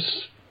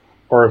nerves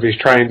or if he's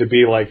trying to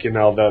be like, you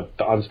know, the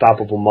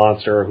unstoppable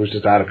monster who's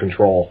just out of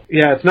control.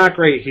 Yeah, it's not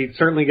great. He'd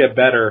certainly get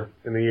better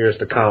in the years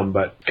to come,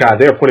 but God,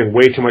 they're putting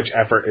way too much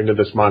effort into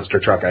this monster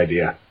truck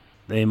idea.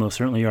 They most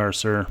certainly are,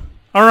 sir.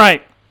 All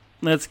right,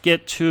 let's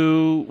get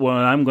to what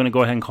I'm going to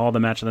go ahead and call the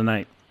match of the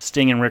night.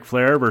 Sting and Ric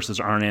Flair versus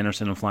Arn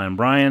Anderson and Flying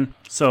Brian.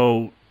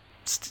 So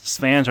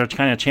fans are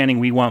kind of chanting,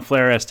 "We want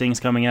Flair," as Sting's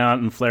coming out,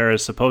 and Flair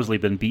has supposedly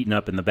been beaten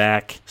up in the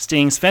back.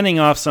 Sting's fending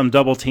off some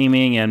double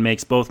teaming and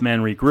makes both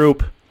men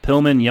regroup.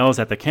 Pillman yells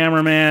at the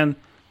cameraman.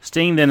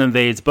 Sting then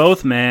invades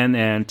both men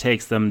and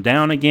takes them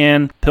down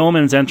again.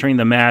 Pillman's entering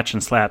the match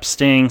and slaps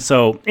Sting.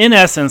 So, in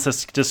essence,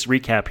 let's just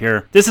recap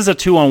here. This is a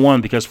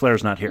 2-on-1 because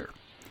Flair's not here.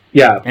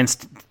 Yeah. And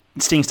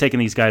Sting's taking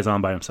these guys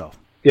on by himself.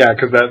 Yeah,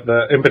 because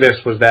the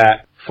impetus was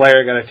that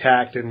Flair got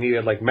attacked and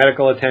needed, like,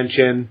 medical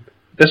attention.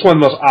 This one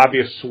of the most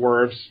obvious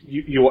swerves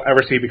you will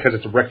ever see because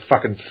it's Ric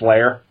fucking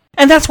Flair.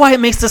 And that's why it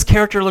makes this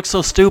character look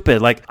so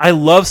stupid. Like, I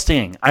love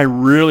Sting. I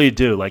really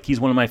do. Like, he's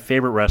one of my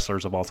favorite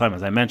wrestlers of all time,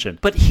 as I mentioned.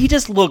 But he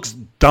just looks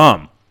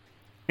dumb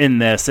in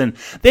this. And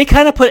they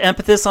kind of put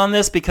emphasis on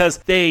this because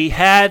they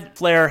had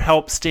Flair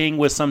help Sting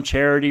with some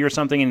charity or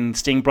something, and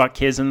Sting brought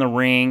kids in the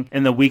ring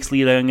in the weeks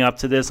leading up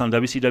to this on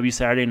WCW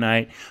Saturday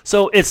Night.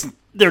 So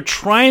they're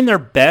trying their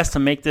best to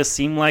make this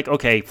seem like,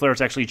 okay,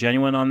 Flair's actually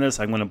genuine on this.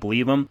 I'm going to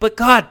believe him. But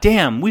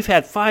goddamn, we've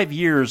had 5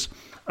 years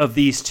of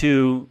these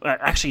two.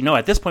 Actually, no,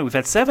 at this point, we've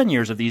had 7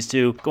 years of these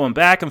two going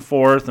back and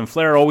forth, and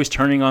Flair always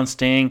turning on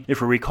Sting.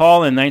 If we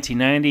recall, in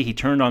 1990, he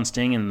turned on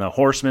Sting in the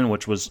Horseman,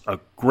 which was a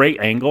great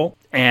angle.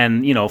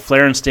 And, you know,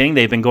 Flair and Sting,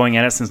 they've been going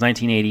at it since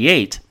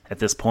 1988 at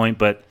this point,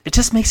 but it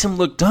just makes him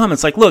look dumb.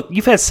 It's like, look,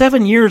 you've had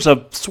 7 years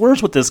of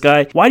swerves with this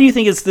guy. Why do you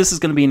think this is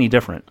going to be any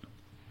different?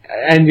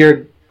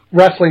 And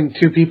wrestling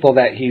two people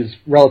that he's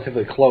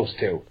relatively close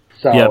to.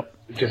 So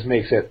it just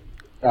makes it,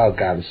 oh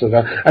God, so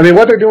good. I mean,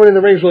 what they're doing in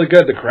the ring is really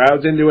good. The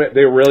crowd's into it.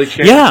 They really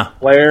changed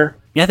Flair.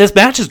 Yeah, this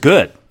match is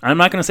good. I'm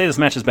not going to say this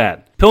match is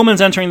bad.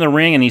 Pillman's entering the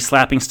ring and he's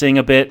slapping Sting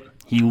a bit.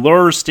 He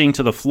lures Sting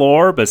to the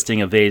floor, but Sting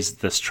evades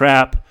this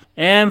trap.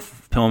 And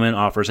Pillman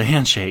offers a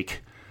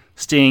handshake.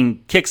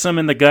 Sting kicks him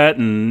in the gut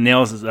and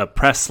nails a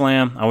press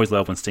slam. I always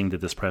love when Sting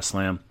did this press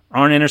slam.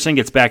 Arn Anderson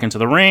gets back into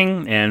the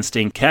ring, and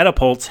Sting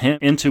catapults him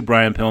into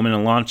Brian Pillman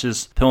and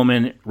launches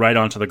Pillman right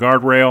onto the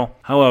guardrail.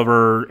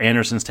 However,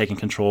 Anderson's taking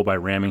control by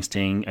ramming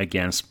Sting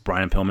against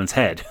Brian Pillman's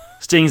head.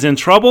 Sting's in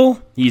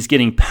trouble. He's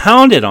getting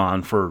pounded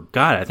on for,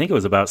 God, I think it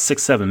was about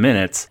 6-7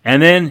 minutes.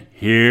 And then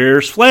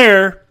here's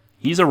Flair.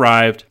 He's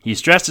arrived.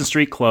 He's dressed in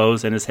street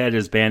clothes, and his head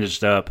is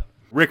bandaged up.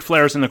 Ric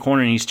Flair's in the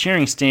corner, and he's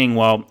cheering Sting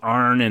while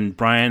Arn and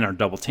Brian are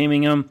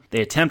double-teaming him.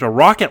 They attempt a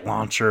rocket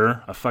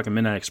launcher, a fucking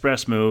Midnight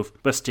Express move,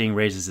 but Sting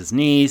raises his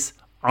knees.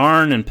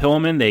 Arn and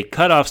Pillman, they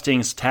cut off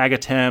Sting's tag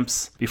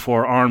attempts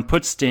before Arn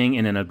puts Sting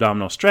in an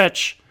abdominal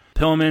stretch.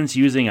 Pillman's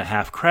using a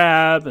half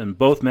crab, and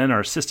both men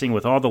are assisting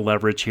with all the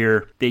leverage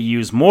here. They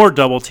use more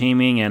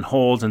double-teaming and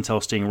holds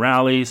until Sting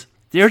rallies.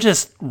 They're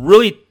just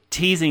really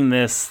teasing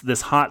this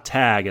hot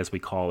tag, as we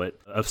call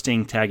it, of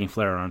Sting tagging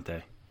Flair, aren't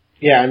they?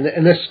 Yeah,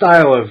 and this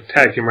style of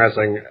tag team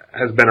wrestling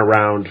has been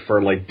around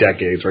for like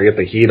decades, where you get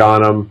the heat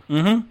on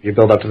them, you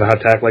build up to the hot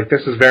tag. Like,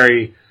 this is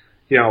very,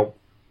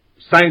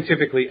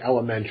 scientifically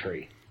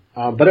elementary.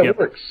 But it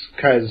works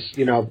because,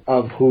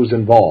 of who's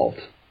involved.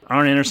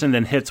 Arn Anderson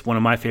then hits one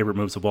of my favorite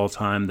moves of all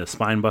time, the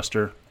spine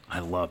buster. I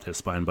love his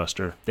spine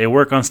buster. They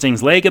work on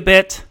Sting's leg a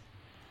bit.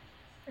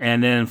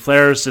 And then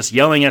Flair's just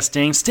yelling at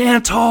Sting,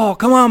 "Stand tall!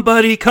 Come on,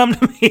 buddy! Come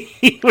to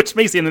me!" Which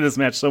makes the end of this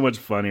match so much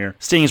funnier.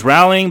 Sting's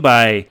rallying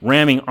by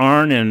ramming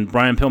Arn and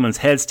Brian Pillman's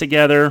heads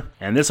together.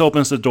 And this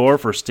opens the door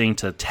for Sting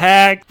to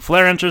tag.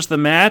 Flair enters the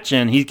match,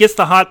 and he gets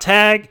the hot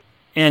tag.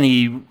 And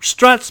he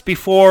struts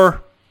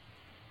before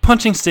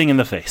punching Sting in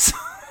the face.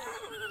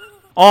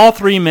 All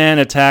three men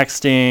attack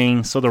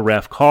Sting, so the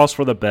ref calls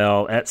for the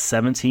bell at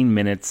 17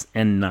 minutes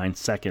and 9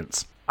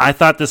 seconds. I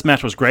thought this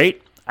match was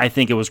great. I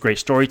think it was great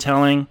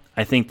storytelling.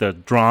 I think the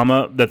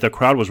drama, that the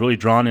crowd was really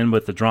drawn in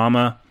with the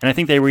drama. And I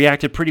think they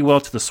reacted pretty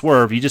well to the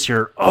swerve. You just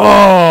hear,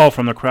 "Oh!"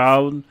 from the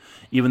crowd,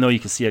 even though you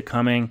could see it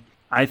coming.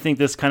 I think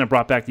this kind of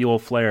brought back the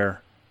old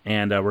flair.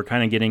 And we're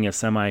kind of getting a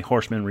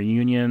semi-Horseman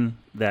reunion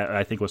that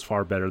I think was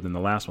far better than the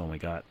last one we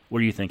got. What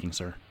are you thinking,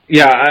 sir?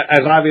 Yeah,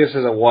 as obvious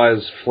as it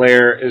was,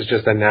 Flair is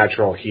just a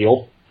natural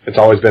heel. It's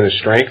always been his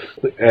strength.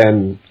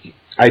 And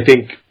I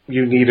think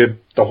you needed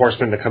the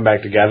Horsemen to come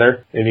back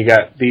together. And you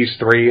got these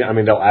three. I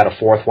mean, they'll add a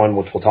fourth one,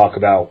 which we'll talk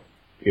about,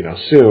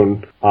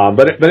 soon.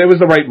 But it was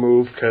the right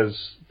move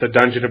because the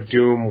Dungeon of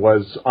Doom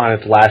was on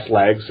its last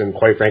legs and,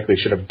 quite frankly,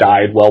 should have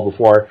died well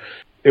before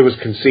it was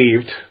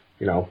conceived.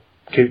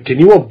 Can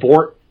you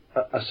abort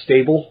a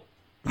stable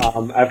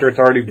after it's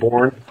already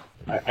born?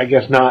 I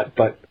guess not,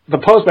 but the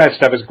post-match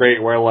stuff is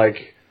great where,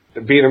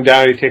 beating him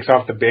down, he takes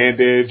off the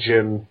bandage,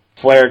 and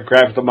Flair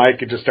grabs the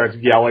mic and just starts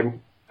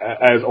yelling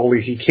as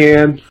only he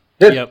can.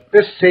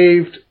 This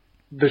saved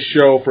the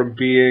show from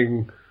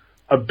being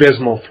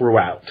abysmal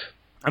throughout.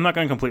 I'm not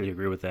going to completely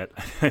agree with that.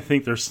 I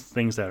think there's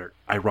things that are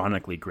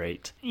ironically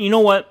great. You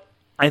know what?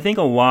 I think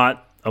a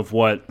lot of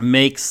what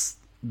makes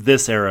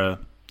this era,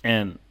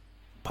 and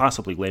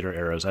possibly later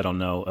eras, I don't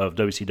know, of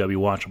WCW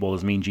watchable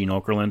is Mean Gene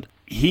Okerlund.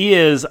 He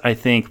is, I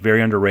think,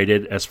 very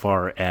underrated as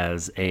far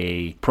as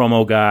a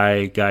promo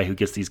guy who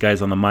gets these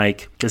guys on the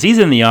mic. Because he's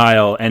in the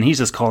aisle, and he's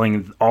just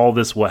calling all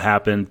this what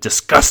happened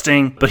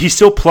disgusting. But he's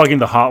still plugging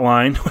the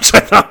hotline, which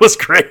I thought was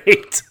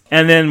great.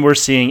 And then we're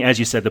seeing, as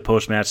you said, the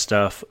post-match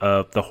stuff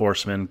of the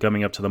Horsemen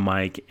coming up to the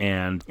mic,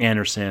 and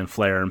Anderson,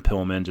 Flair, and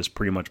Pillman just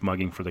pretty much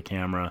mugging for the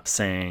camera,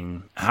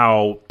 saying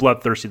how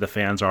bloodthirsty the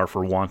fans are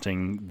for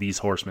wanting these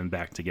Horsemen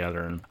back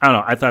together. And I don't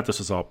know, I thought this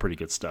was all pretty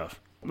good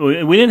stuff.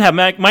 We didn't have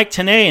Mike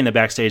Tenay in the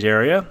backstage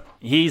area.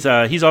 He's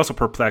also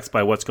perplexed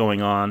by what's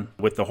going on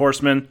with the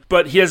Horsemen,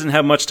 but he doesn't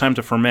have much time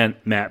to ferment,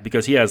 Matt,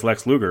 because he has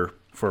Lex Luger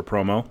for a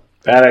promo.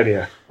 Bad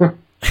idea.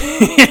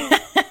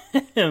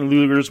 And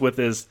Luger's with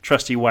his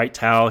trusty white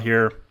towel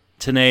here.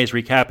 Tenay is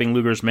recapping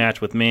Luger's match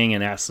with Ming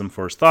and asks him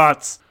for his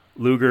thoughts.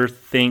 Luger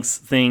thinks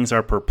things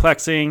are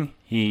perplexing.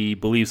 He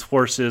believes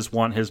forces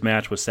want his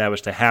match with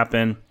Savage to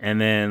happen. And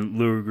then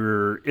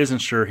Luger isn't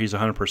sure he's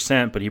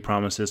 100%, but he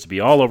promises to be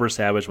all over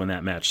Savage when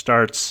that match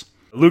starts.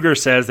 Luger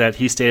says that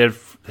he stated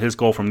his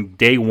goal from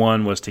day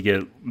one was to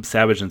get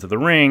Savage into the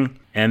ring.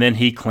 And then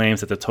he claims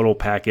that the total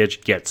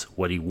package gets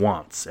what he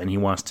wants. And he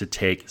wants to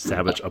take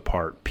Savage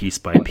apart piece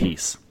by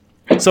piece.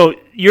 So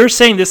you're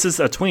saying this is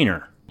a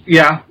tweener?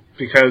 Yeah,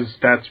 because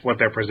that's what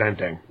they're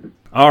presenting.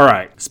 All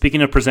right.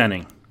 Speaking of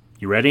presenting,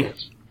 you ready?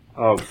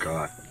 Oh,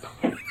 God.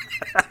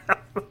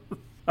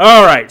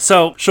 All right,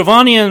 so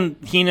Schiavone and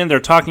Heenan, they're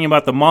talking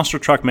about the monster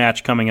truck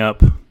match coming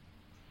up.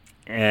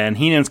 And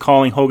Heenan's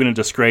calling Hogan a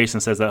disgrace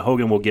and says that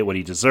Hogan will get what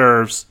he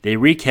deserves. They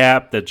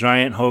recap the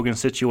Giant Hogan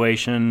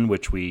situation,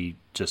 which we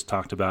just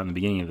talked about in the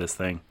beginning of this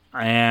thing.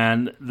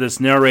 And this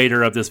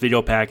narrator of this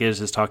video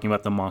package is talking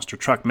about the monster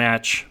truck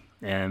match.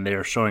 And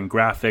they're showing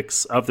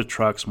graphics of the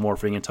trucks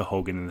morphing into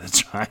Hogan and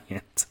the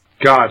Giant.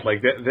 God,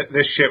 like,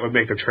 this shit would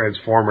make the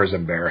Transformers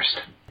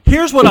embarrassed.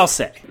 Here's what I'll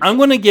say. I'm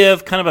going to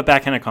give kind of a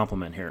backhanded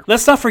compliment here.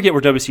 Let's not forget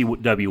where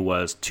WCW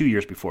was 2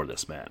 years before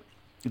this, Matt.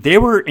 They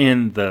were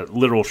in the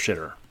literal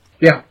shitter.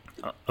 Yeah.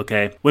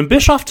 Okay? When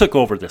Bischoff took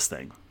over this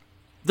thing,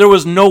 there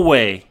was no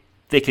way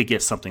they could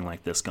get something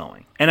like this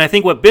going. And I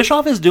think what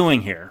Bischoff is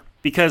doing here,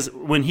 because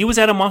when he was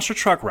at a monster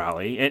truck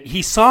rally,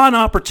 he saw an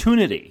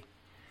opportunity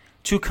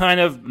to kind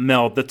of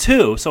meld the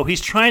two. So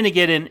he's trying to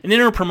get an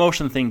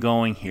inter-promotion thing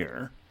going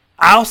here.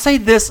 I'll say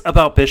this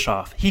about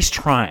Bischoff. He's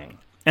trying.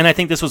 And I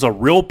think this was a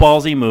real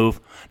ballsy move.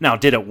 Now,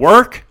 did it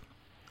work?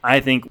 I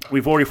think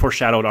we've already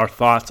foreshadowed our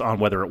thoughts on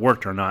whether it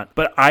worked or not.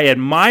 But I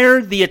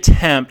admire the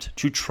attempt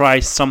to try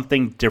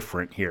something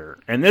different here.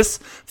 And this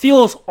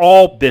feels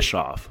all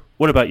Bischoff.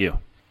 What about you?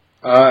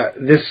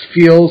 This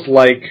feels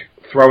like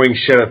throwing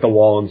shit at the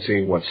wall and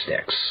seeing what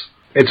sticks.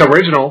 It's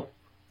original,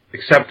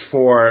 except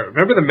for,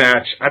 remember the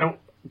match?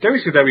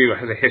 WCW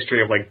has a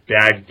history of, like,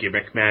 bad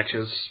gimmick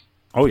matches.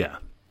 Oh, yeah.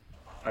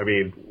 I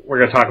mean, we're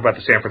going to talk about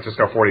the San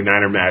Francisco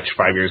 49er match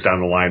 5 years down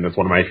the line. That's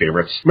one of my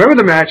favorites. Remember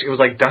the match? It was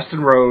like Dustin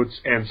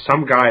Rhodes and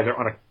some guy. They're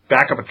on a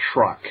back of a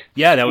truck.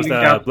 Yeah, that was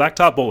the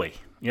Blacktop Bully.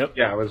 Yep.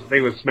 Yeah, they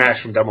was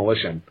smashed from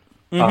Demolition.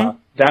 Mm-hmm.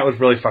 That was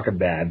really fucking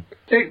bad.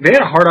 They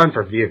had a hard-on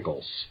for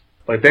vehicles.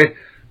 Like,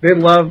 they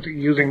loved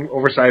using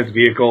oversized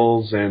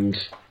vehicles, and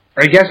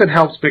I guess it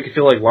helps make it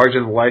feel like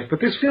larger than life,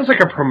 but this feels like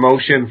a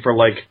promotion for,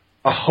 like,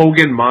 a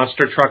Hogan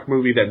monster truck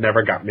movie that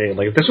never got made.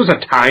 Like, if this was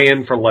a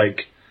tie-in for,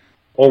 like,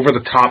 Over the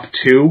Top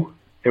 2,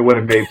 it would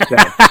have made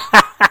sense.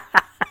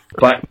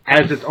 But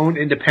as its own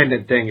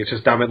independent thing, it's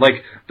just dumb. And,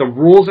 like, the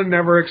rules are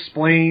never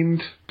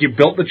explained. You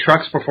built the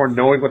trucks before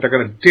knowing what they're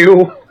going to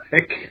do.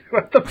 Like,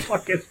 what the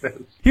fuck is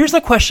this? Here's the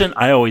question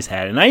I always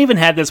had, and I even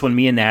had this when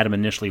me and Adam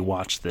initially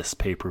watched this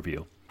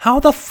pay-per-view. How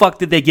the fuck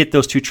did they get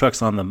those two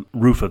trucks on the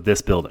roof of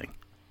this building?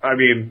 I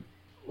mean,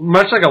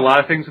 much like a lot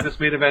of things in this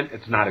main event,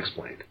 it's not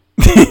explained.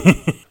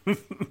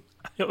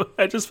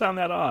 I just found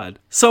that odd.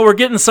 So we're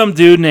getting some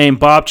dude named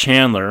Bob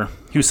Chandler,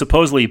 who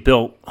supposedly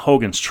built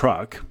Hogan's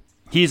truck.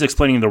 He's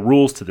explaining the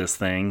rules to this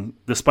thing.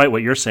 Despite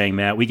what you're saying,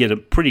 Matt, we get a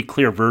pretty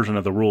clear version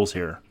of the rules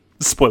here.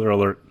 Spoiler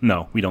alert,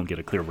 no, we don't get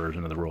a clear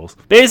version of the rules.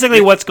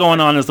 Basically, what's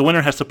going on is the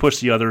winner has to push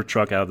the other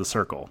truck out of the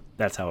circle.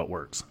 That's how it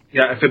works.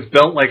 Yeah, if it's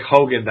built like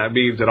Hogan, that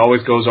means it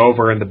always goes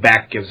over and the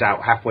back gives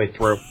out halfway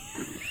through.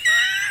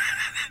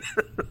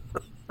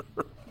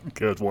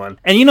 Good one.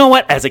 And you know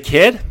what? As a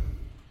kid,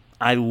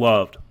 I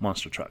loved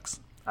monster trucks.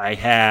 I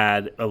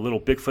had a little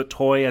Bigfoot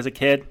toy as a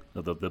kid,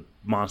 the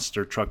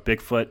monster truck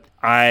Bigfoot.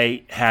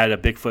 I had a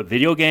Bigfoot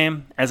video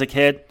game as a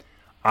kid.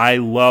 I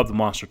loved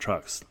monster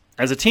trucks.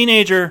 As a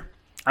teenager,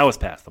 I was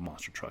past the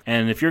monster truck.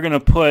 And if you're going to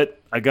put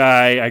a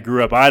guy I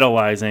grew up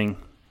idolizing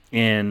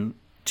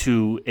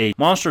into a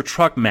monster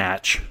truck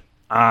match,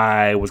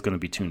 I was going to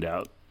be tuned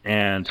out.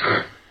 And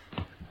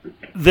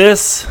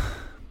this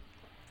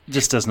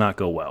just does not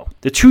go well.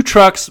 The two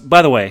trucks,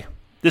 by the way,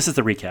 this is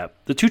the recap.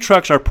 The two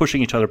trucks are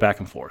pushing each other back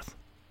and forth.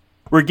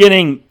 We're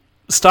getting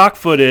stock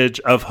footage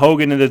of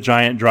Hogan and the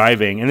Giant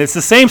driving, and it's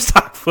the same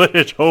stock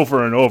footage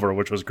over and over,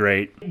 which was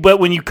great.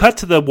 But when you cut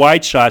to the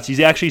wide shots,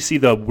 you actually see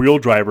the real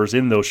drivers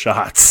in those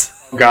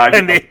shots. God.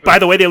 And by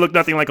the way, they look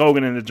nothing like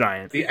Hogan and the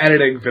Giant. The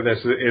editing for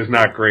this is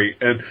not great.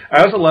 And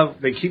I also love,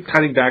 they keep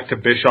cutting back to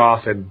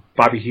Bischoff and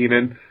Bobby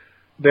Heenan.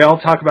 They all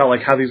talk about,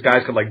 like, how these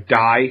guys could, like,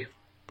 die.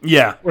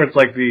 Yeah. Where it's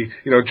like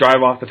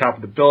drive off the top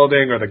of the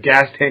building or the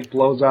gas tank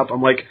blows up. I'm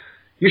like,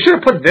 you should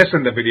have put this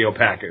in the video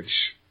package.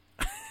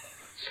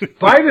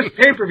 Buy this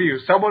pay-per-view.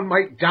 Someone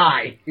might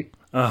die.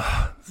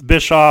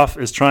 Bischoff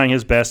is trying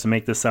his best to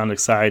make this sound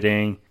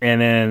exciting.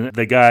 And then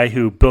the guy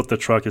who built the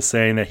truck is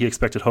saying that he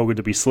expected Hogan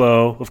to be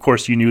slow. Of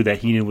course, you knew that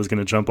Heenan was going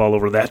to jump all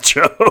over that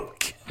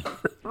joke.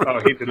 Oh,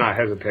 he did not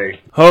hesitate.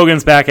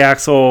 Hogan's back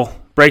axle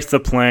breaks the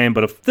plane,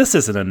 but if this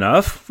isn't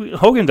enough,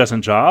 Hogan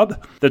doesn't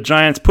job. The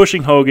Giant's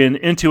pushing Hogan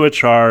into a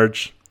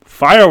charge.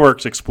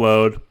 Fireworks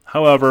explode.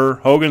 However,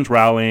 Hogan's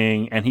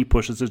rallying, and he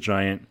pushes the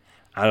Giant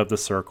out of the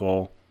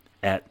circle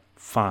at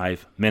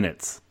 5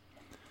 minutes.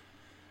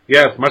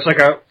 Yes, much like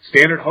a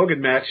standard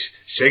Hogan match,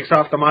 shakes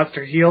off the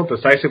monster heel,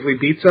 decisively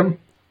beats him.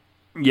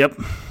 Yep.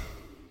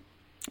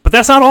 But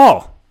that's not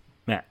all,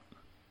 Matt.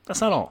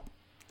 That's not all.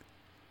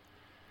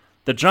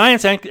 The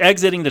Giant's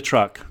exiting the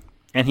truck,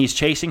 and he's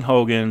chasing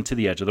Hogan to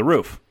the edge of the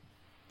roof.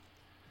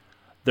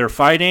 They're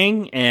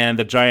fighting, and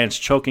the Giant's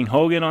choking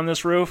Hogan on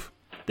this roof.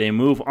 They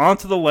move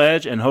onto the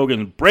ledge, and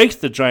Hogan breaks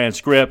the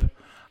Giant's grip.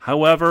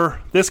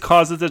 However, this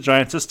causes the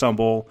Giant to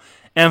stumble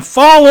and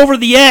fall over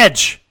the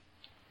edge.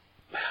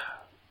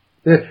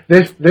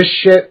 This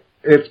shit,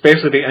 it's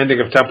basically the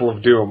ending of Temple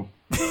of Doom.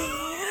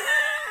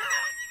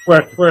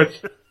 where it's,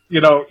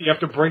 you have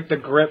to break the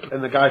grip,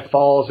 and the guy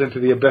falls into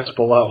the abyss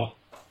below.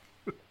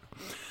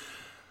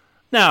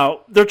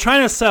 Now, they're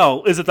trying to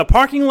sell, is it the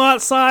parking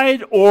lot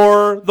side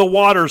or the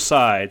water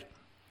side?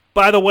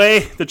 By the way,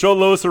 the Joe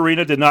Louis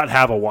Arena did not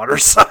have a water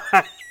side.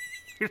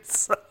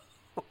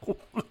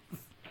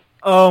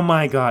 Oh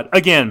my God.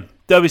 Again,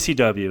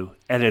 WCW,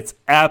 and it's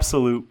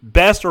absolute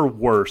best or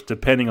worst,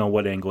 depending on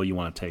what angle you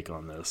want to take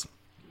on this.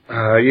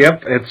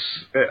 Yep, it's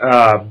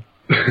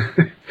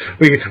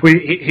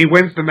he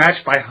wins the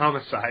match by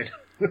homicide.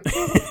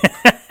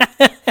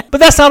 But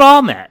that's not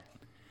all, Matt,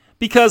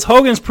 because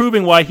Hogan's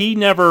proving why he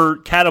never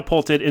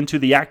catapulted into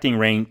the acting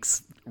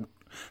ranks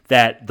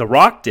that The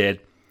Rock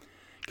did,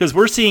 because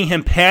we're seeing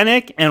him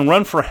panic and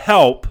run for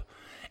help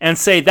and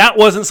say that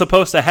wasn't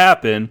supposed to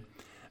happen.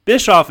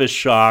 Bischoff is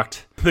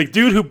shocked. The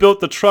dude who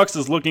built the trucks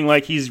is looking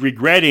like he's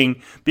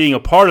regretting being a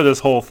part of this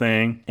whole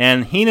thing.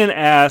 And Heenan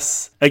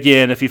asks,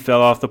 again, if he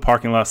fell off the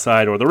parking lot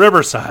side or the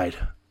riverside.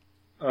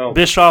 Oh.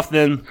 Bischoff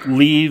then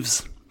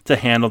leaves to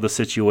handle the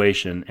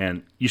situation.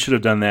 And you should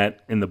have done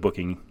that in the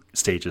booking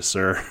stages,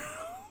 sir.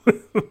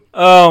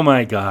 Oh,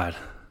 my God.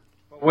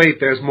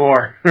 Wait, there's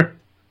more.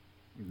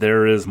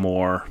 There is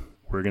more.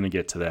 We're going to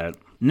get to that.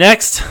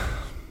 Next,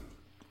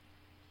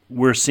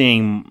 we're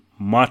seeing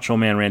Macho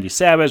Man Randy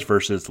Savage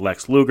versus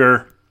Lex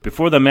Luger.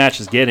 Before the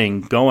match is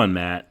getting going,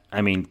 Matt,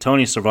 I mean,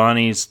 Tony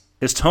Schiavone's,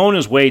 his tone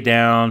is way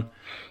down.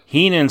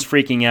 Heenan's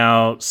freaking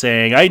out,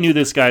 saying, I knew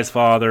this guy's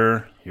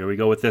father. Here we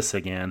go with this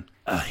again.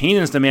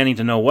 Heenan's demanding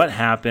to know what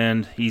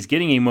happened. He's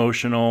getting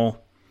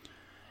emotional.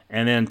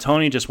 And then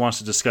Tony just wants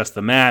to discuss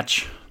the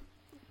match,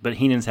 but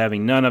Heenan's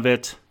having none of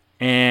it.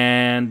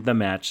 And the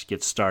match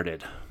gets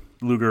started.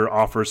 Luger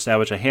offers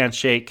Savage a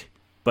handshake,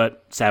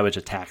 but Savage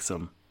attacks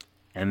him.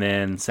 And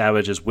then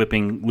Savage is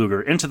whipping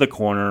Luger into the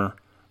corner,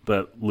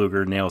 but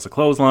Luger nails a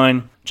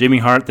clothesline. Jimmy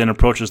Hart then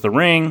approaches the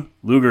ring.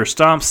 Luger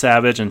stomps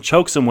Savage and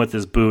chokes him with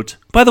his boot.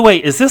 By the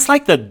way, is this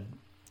like the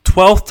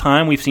 12th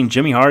time we've seen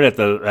Jimmy Hart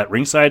at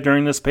ringside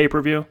during this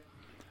pay-per-view?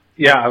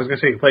 Yeah, I was going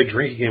to say he played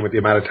drinking game with the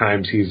amount of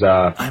times he's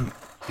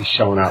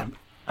showing up.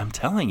 I'm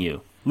telling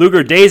you.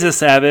 Luger dazes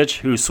Savage,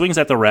 who swings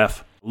at the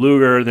ref.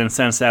 Luger then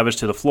sends Savage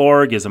to the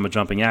floor, gives him a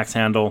jumping axe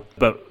handle,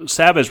 but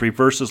Savage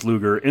reverses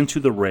Luger into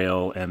the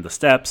rail and the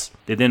steps.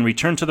 They then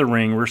return to the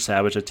ring where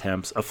Savage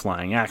attempts a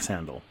flying axe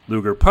handle.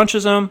 Luger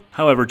punches him,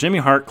 however Jimmy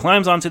Hart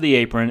climbs onto the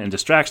apron and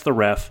distracts the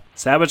ref.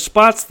 Savage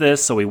spots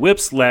this, so he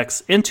whips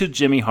Lex into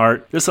Jimmy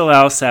Hart. This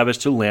allows Savage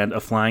to land a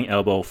flying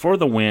elbow for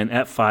the win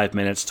at 5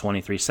 minutes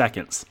 23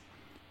 seconds.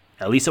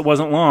 At least it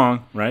wasn't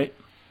long, right?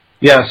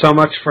 Yeah, so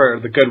much for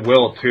the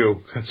goodwill,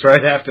 too. It's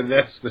right after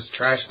this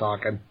trash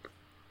talking.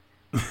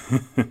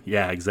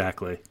 Yeah,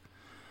 exactly.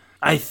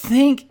 I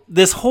think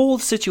this whole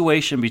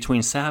situation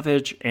between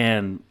Savage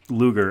and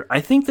Luger, I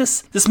think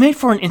this made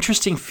for an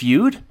interesting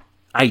feud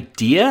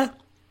idea,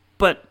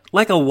 but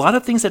like a lot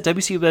of things that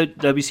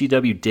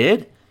WCW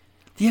did,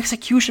 the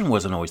execution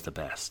wasn't always the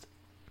best.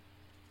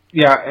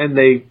 Yeah, and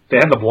they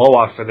had the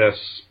blow-off for this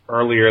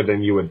earlier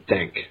than you would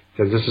think,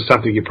 because this is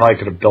something you probably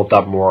could have built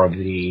up more of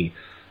the,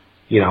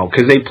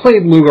 because they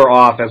played Luger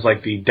off as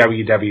like the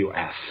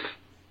WWF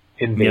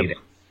invading. Yep.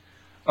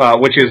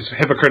 Which is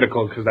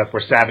hypocritical because that's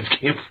where Savage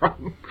came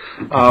from.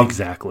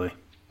 Exactly.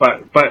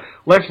 But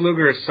Lex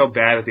Luger is so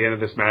bad at the end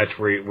of this match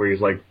where he's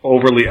like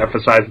overly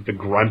emphasizing the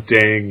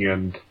grunting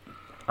and.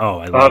 Oh,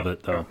 I love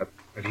it though.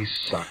 And he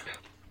sucked.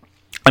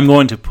 I'm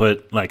going to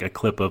put like a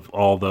clip of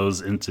all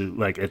those into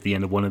like at the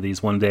end of one of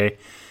these one day.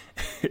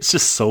 It's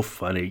just so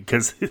funny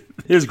because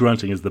his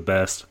grunting is the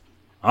best.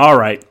 All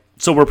right,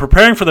 so we're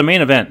preparing for the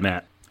main event,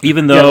 Matt.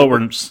 Even though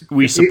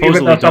we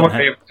supposedly don't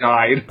have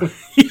died.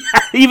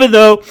 Even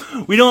though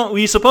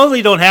we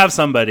supposedly don't have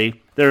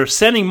somebody, they're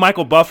sending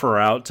Michael Buffer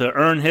out to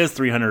earn his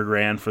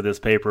 $300,000 for this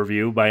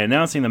pay-per-view by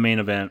announcing the main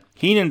event.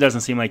 Heenan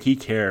doesn't seem like he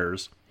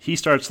cares. He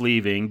starts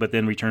leaving, but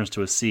then returns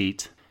to his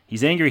seat.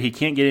 He's angry he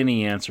can't get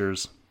any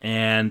answers,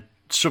 and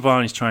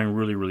Schiavone's trying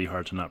really, really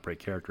hard to not break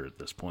character at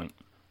this point.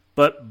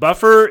 But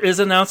Buffer is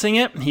announcing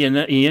it.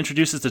 He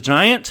introduces the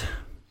Giant.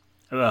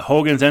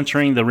 Hogan's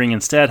entering the ring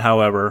instead,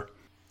 however.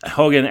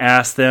 Hogan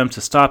asks them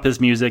to stop his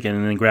music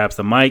and then grabs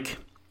the mic.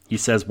 He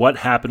says what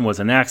happened was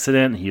an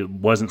accident. He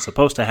wasn't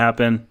supposed to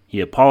happen. He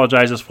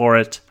apologizes for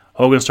it.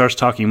 Hogan starts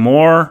talking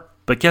more.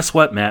 But guess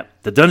what, Matt?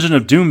 The Dungeon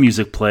of Doom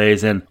music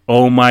plays and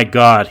oh my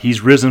God,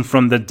 he's risen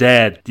from the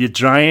dead. The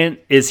Giant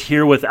is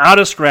here without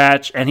a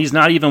scratch and he's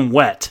not even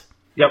wet.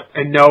 Yep,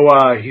 and no,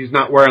 he's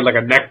not wearing like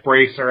a neck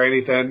brace or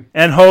anything.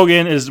 And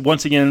Hogan is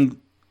once again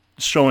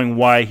showing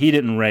why he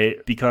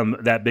didn't become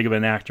that big of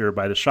an actor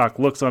by the shocked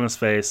looks on his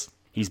face.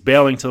 He's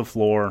bailing to the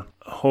floor.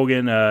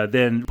 Hogan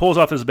then pulls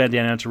off his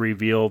bandana to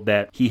reveal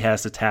that he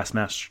has the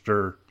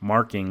Taskmaster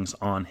markings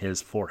on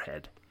his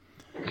forehead.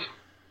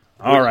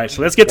 All right,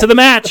 so let's get to the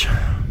match.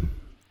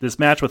 This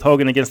match with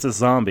Hogan against this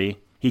zombie.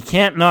 He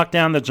can't knock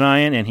down the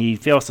Giant, and he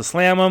fails to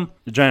slam him.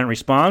 The Giant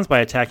responds by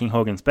attacking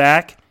Hogan's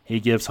back. He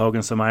gives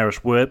Hogan some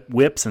Irish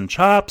whips and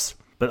chops,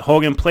 but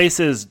Hogan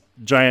places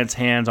Giant's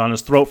hands on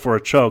his throat for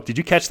a choke. Did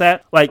you catch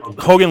that? Like,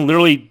 Hogan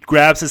literally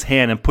grabs his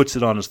hand and puts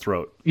it on his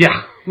throat.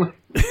 Yeah.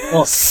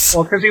 Well,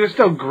 because he was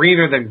still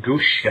greener than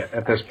goose shit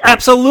at this point.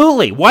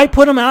 Absolutely. Why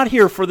put him out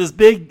here for this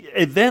big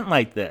event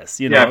like this?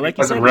 Yeah, like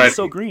you said, he's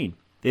so green.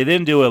 They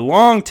then do a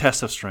long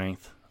test of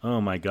strength. Oh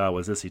my God,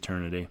 was this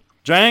eternity?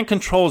 Giant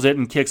controls it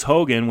and kicks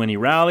Hogan when he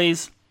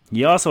rallies.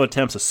 He also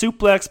attempts a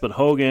suplex, but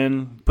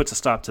Hogan puts a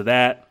stop to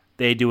that.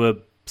 They do a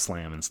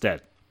slam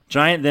instead.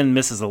 Giant then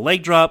misses a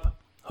leg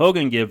drop.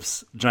 Hogan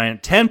gives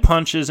Giant 10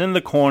 punches in the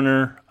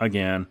corner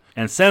again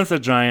and sends the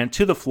Giant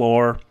to the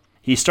floor.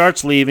 He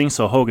starts leaving,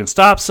 so Hogan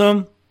stops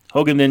him.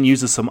 Hogan then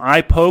uses some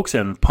eye pokes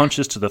and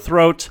punches to the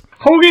throat.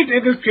 Hogan,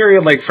 in this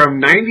period, like, from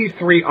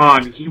 93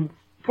 on, he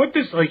put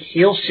this, like,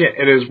 heel shit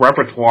in his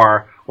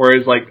repertoire, where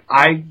his, like,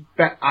 eye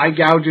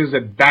gouges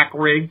and back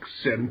rakes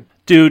and...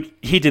 Dude,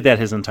 he did that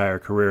his entire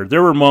career.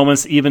 There were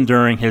moments, even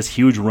during his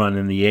huge run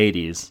in the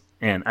 80s,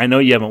 and I know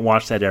you haven't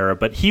watched that era,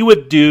 but he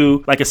would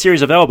do, like, a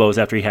series of elbows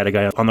after he had a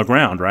guy on the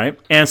ground, right?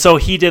 And so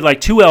he did,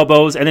 like, 2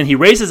 elbows, and then he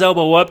raised his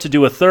elbow up to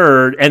do a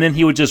third, and then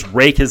he would just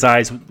rake his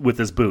eyes with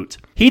his boot.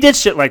 He did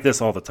shit like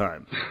this all the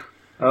time.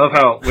 I love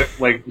how,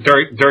 like,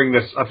 during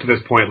this, up to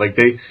this point, like,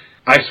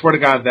 I swear to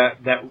God,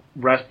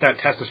 that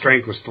test of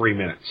strength was 3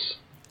 minutes.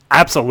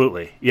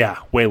 Absolutely. Yeah,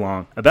 way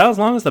long. About as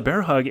long as the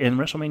bear hug in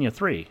WrestleMania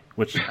 3,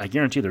 which I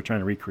guarantee they're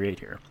trying to recreate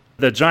here.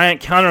 The Giant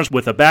counters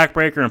with a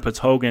backbreaker and puts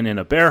Hogan in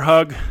a bear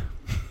hug.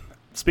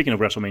 Speaking of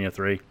WrestleMania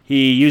 3,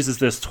 he uses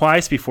this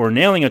twice before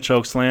nailing a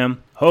chokeslam.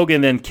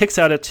 Hogan then kicks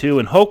out at 2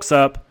 and hulks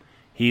up.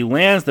 He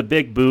lands the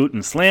big boot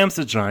and slams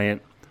the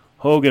Giant.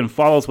 Hogan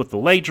follows with the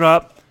leg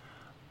drop.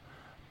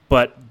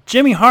 But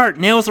Jimmy Hart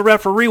nails the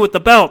referee with the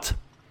belt.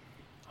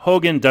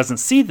 Hogan doesn't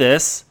see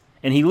this,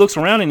 and he looks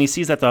around and he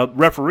sees that the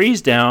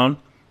referee's down.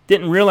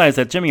 Didn't realize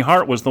that Jimmy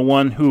Hart was the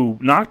one who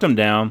knocked him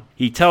down.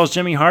 He tells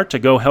Jimmy Hart to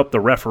go help the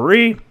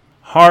referee.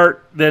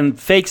 Hart then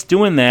fakes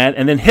doing that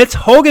and then hits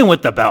Hogan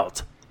with the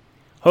belt.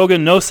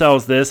 Hogan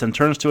no-sells this and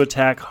turns to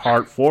attack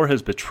Hart for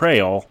his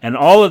betrayal. And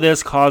all of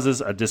this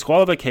causes a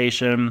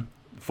disqualification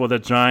for the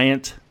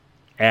Giant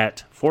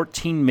at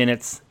 14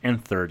 minutes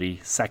and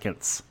 30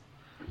 seconds.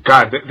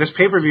 God, this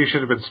pay-per-view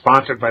should have been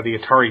sponsored by the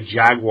Atari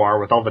Jaguar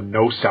with all the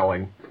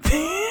no-selling.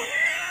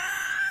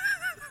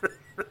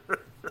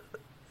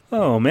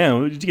 Oh,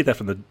 man. Did you get that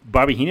from the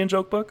Bobby Heenan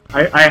joke book?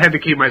 I had to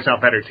keep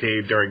myself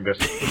entertained during this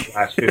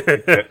last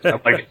 15 minutes.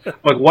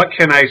 Like, what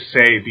can I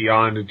say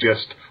beyond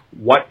just,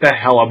 what the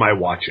hell am I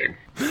watching?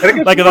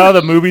 Like a lot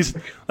of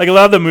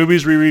the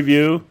movies we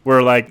review,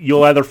 where like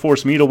you'll either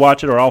force me to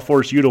watch it or I'll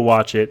force you to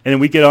watch it, and then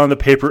we get on the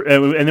paper,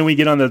 and then we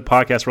get on the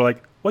podcast. We're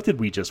like, what did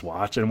we just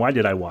watch, and why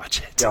did I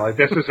watch it? Yeah, like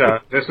this is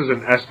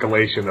an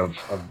escalation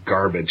of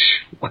garbage.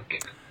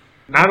 Like,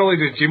 not only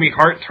did Jimmy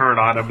Hart turn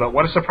on him, but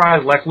what a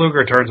surprise, Lex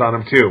Luger turns on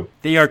him too.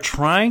 They are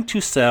trying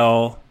to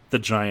sell the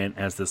Giant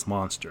as this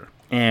monster,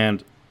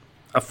 and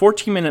a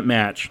 14-minute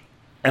match,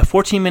 a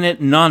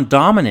 14-minute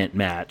non-dominant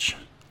match,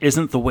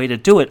 isn't the way to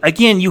do it.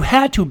 Again, you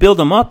had to build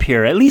him up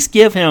here. At least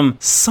give him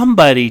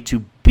somebody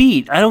to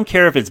beat. I don't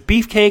care if it's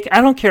Beefcake.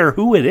 I don't care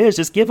who it is.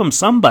 Just give him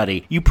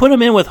somebody. You put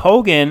him in with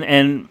Hogan,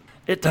 and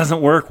it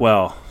doesn't work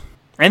well.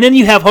 And then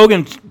you have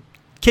Hogan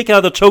kick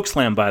out of the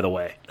chokeslam, by the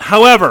way.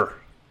 However,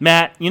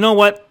 Matt, you know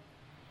what?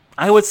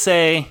 I would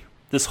say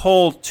this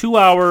whole 2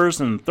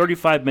 hours and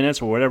 35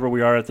 minutes or whatever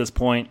we are at this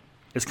point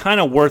is kind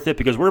of worth it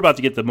because we're about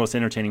to get the most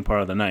entertaining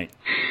part of the night.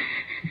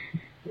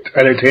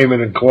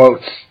 Entertainment in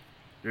quotes.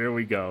 Here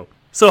we go.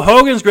 So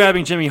Hogan's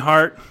grabbing Jimmy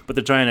Hart, but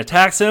the Giant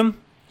attacks him.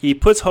 He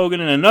puts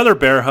Hogan in another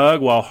bear hug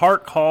while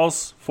Hart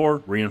calls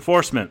for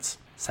reinforcements.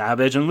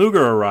 Savage and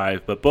Luger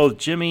arrive, but both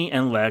Jimmy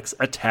and Lex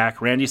attack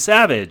Randy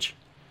Savage.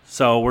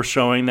 So we're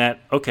showing that,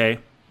 okay,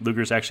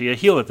 Luger's actually a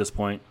heel at this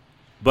point.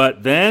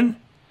 But then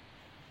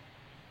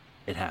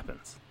it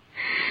happens.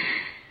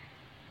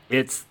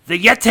 It's the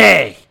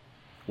Yeti!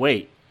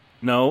 Wait,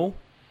 no,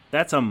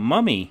 that's a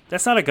mummy.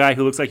 That's not a guy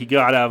who looks like he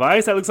got out of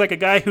ice. That looks like a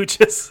guy who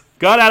just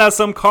got out of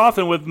some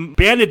coffin with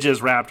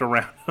bandages wrapped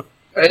around him.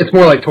 It's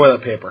more like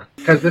toilet paper,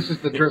 because this is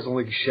the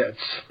drizzling shits.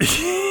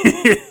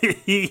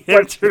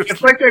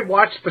 It's like they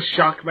watched the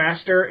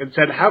Shockmaster and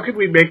said, how can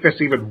we make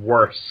this even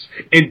worse?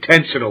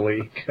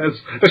 Intentionally. Because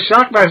the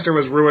Shockmaster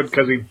was ruined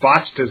because he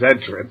botched his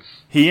entrance.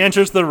 He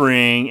enters the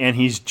ring, and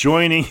he's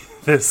joining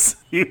this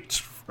huge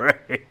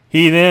fray.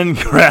 He then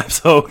grabs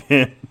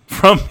Hogan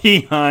from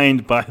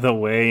behind, by the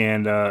way,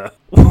 and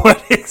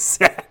what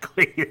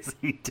exactly is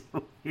he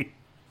doing?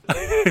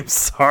 I'm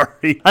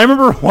sorry. I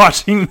remember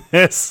watching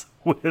this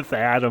with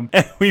Adam,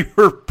 and we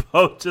were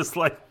both just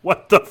like,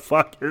 what the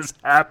fuck is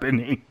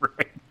happening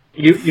right now?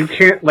 You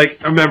can't,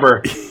 like,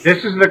 remember,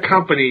 this is the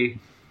company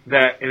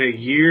that in a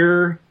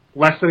year,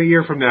 less than a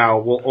year from now,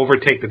 will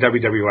overtake the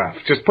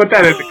WWF. Just put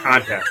that into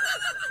context.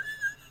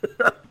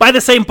 By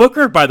the same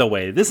booker, by the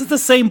way. This is the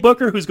same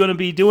booker who's going to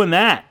be doing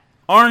that.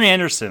 Arn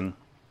Anderson,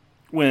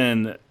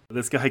 when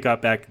this guy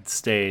got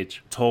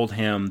backstage, told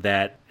him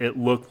that it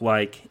looked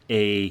like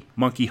a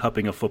monkey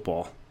humping a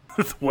football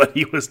with what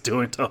he was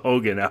doing to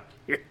Hogan out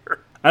here.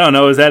 I don't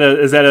know. Is that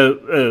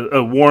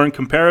a Warren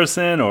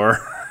comparison or?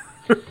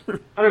 I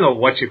don't know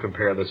what you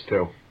compare this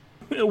to.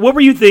 What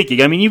were you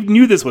thinking? I mean, you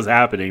knew this was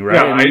happening, right?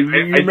 Yeah, you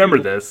remember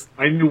this.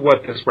 I knew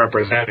what this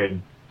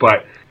represented,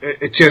 but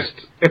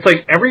it's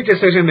like every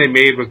decision they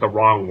made was the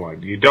wrong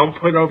one. You don't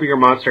put over your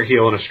monster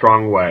heel in a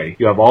strong way.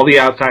 You have all the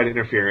outside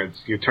interference.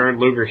 You turn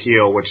Luger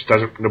heel, which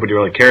nobody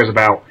really cares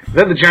about.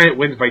 Then the Giant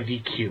wins by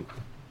DQ.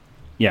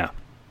 Yeah.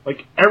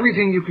 Like,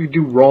 everything you could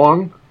do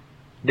wrong,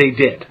 they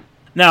did.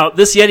 Now,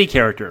 this Yeti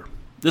character,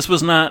 This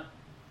was not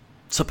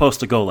supposed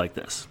to go like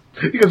this.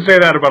 You can say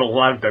that about a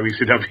lot of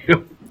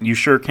WCW. You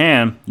sure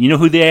can. You know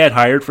who they had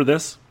hired for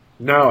this?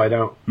 No, I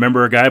don't.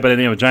 Remember a guy by the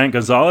name of Giant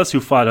Gonzalez who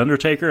fought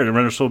Undertaker at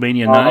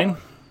WrestleMania 9?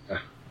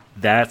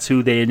 That's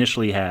who they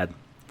initially had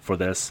for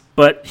this.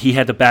 But he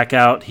had to back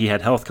out. He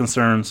had health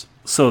concerns.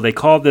 So they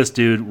called this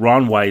dude,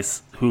 Ron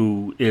Weiss,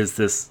 who is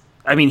this...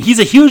 I mean, he's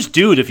a huge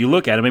dude if you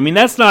look at him. I mean,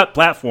 that's not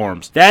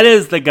platforms. That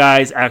is the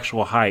guy's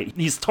actual height.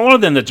 He's taller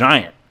than the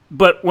Giant.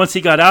 But once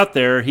he got out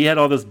there, he had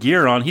all this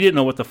gear on. He didn't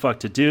know what the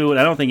fuck to do. And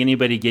I don't think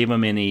anybody gave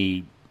him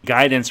any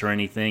guidance or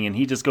anything. And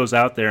he just goes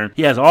out there and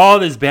he has all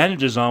these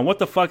bandages on. What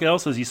the fuck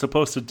else is he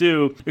supposed to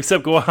do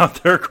except go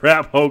out there,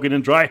 grab Hogan,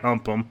 and dry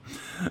hump him?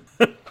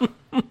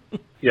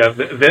 Yeah,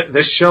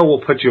 this show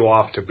will put you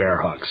off to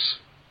bear hugs.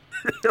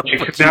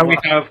 Because now we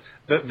have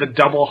the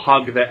double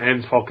hug that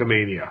ends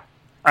Hulkamania.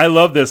 I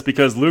love this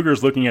because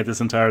Luger's looking at this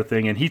entire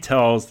thing and he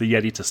tells the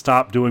Yeti to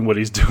stop doing what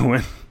he's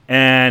doing.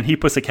 And he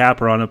puts a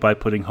capper on it by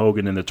putting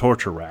Hogan in the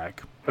torture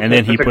rack. And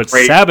then he puts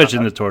Savage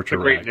in the torture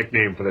rack. That's a great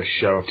nickname for the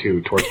show,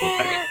 too, torture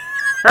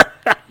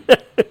rack.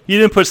 He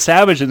didn't put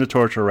Savage in the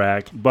torture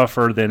rack.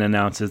 Buffer then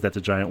announces that the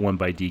Giant won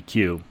by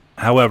DQ.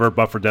 However,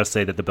 Buffer does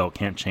say that the belt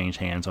can't change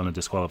hands on a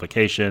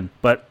disqualification,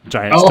 but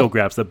Giant still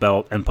grabs the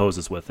belt and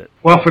poses with it.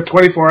 Well, for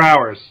 24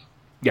 hours.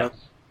 Yeah.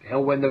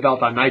 He'll win the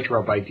belt on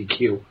Nitro by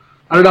DQ.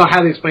 I don't know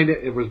how they explained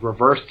it. It was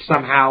reversed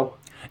somehow.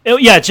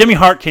 Jimmy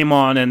Hart came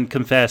on and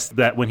confessed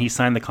that when he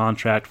signed the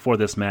contract for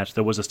this match,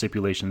 there was a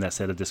stipulation that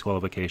said a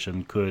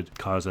disqualification could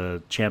cause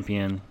a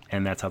champion,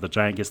 and that's how the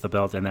Giant gets the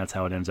belt, and that's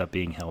how it ends up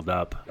being held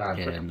up. That's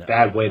a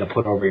bad way to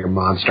put over your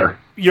monster.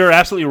 You're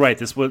absolutely right.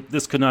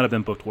 This could not have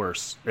been booked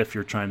worse if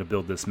you're trying to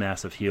build this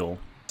massive heel.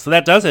 So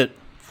that does it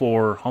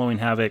for Halloween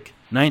Havoc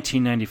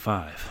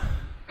 1995.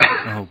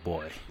 Oh,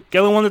 boy.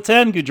 Scale of 1 to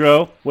 10,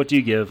 Goudreau. What do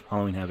you give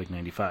Halloween Havoc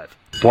 95?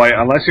 Boy,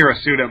 unless you're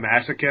a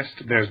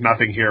pseudo-masochist, there's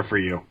nothing here for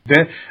you.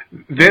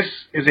 This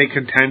is a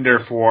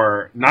contender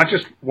for not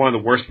just one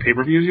of the worst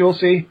pay-per-views you'll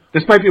see.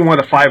 This might be one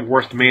of the 5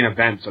 worst main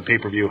events a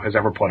pay-per-view has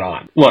ever put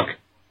on. Look,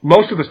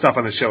 most of the stuff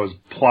on the show is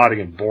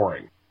plotting and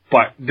boring,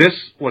 but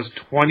this was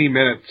 20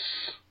 minutes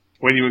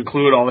when you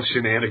include all the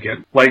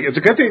shenanigans. Like, it's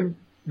a good thing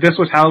this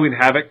was Halloween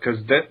Havoc,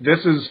 because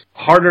this is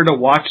harder to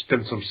watch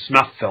than some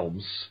snuff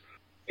films.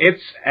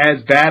 It's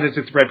as bad as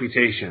its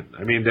reputation.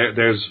 I mean,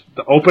 there's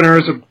the opener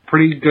is a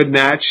pretty good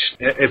match.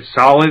 It's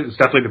solid. It's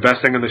definitely the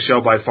best thing on the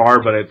show by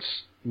far, but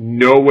it's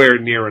nowhere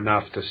near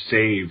enough to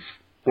save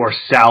or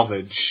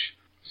salvage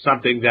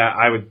something that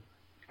I would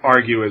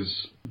argue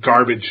is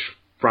garbage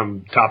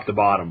from top to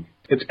bottom.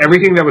 It's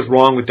everything that was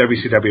wrong with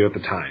WCW at the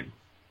time.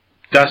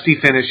 Dusty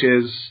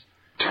finishes,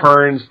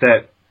 turns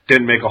that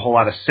didn't make a whole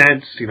lot of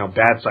sense,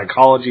 bad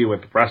psychology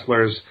with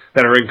wrestlers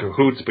that are in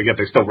cahoots, but yet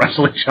they still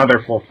wrestle each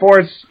other full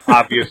force.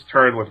 Obvious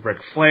turn with Ric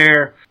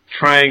Flair,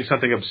 trying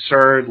something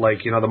absurd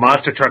like, the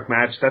monster truck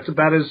match. That's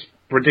about as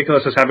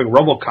ridiculous as having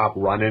RoboCop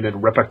run in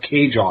and rip a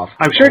cage off.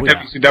 I'm sure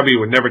WCW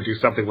would never do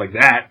something like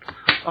that.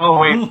 Oh,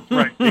 wait,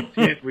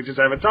 right. We just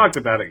haven't talked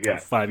about it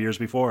yet. 5 years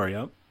before,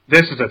 yep.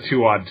 This is a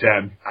 2 on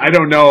 10. I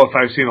don't know if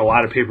I've seen a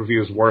lot of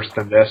pay-per-views worse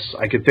than this.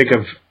 I can think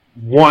of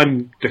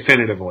one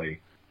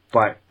definitively,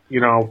 but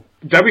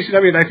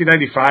WCW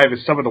 1995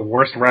 is some of the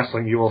worst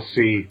wrestling you will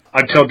see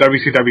until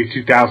WCW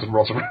 2000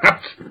 rolls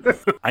around.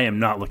 I am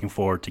not looking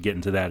forward to getting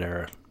to that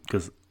era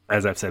because,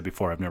 as I've said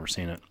before, I've never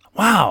seen it.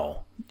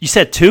 Wow. You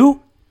said 2?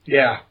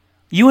 Yeah.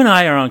 You and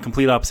I are on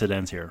complete opposite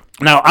ends here.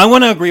 Now, I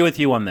want to agree with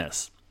you on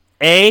this.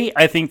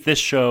 I think this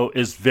show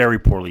is very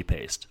poorly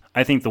paced.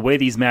 I think the way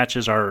these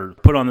matches are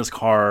put on this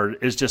card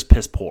is just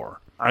piss poor.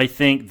 I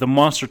think the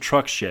monster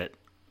truck shit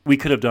we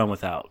could have done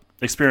without.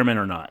 Experiment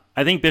or not.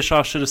 I think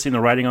Bischoff should have seen the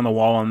writing on the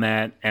wall on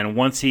that, and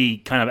once he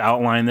kind of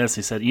outlined this,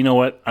 he said, you know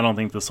what, I don't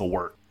think this will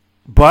work.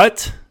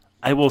 But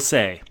I will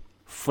say,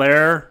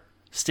 Flair,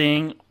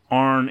 Sting,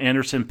 Arn,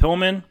 Anderson,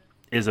 Pillman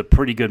is a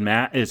pretty good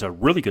match, is a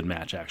really good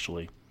match,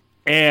 actually.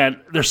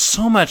 And there's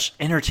so much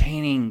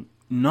entertaining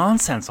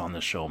nonsense on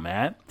this show,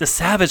 Matt. The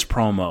Savage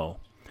promo,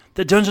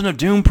 the Dungeon of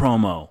Doom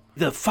promo,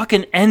 the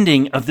fucking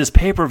ending of this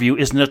pay-per-view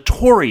is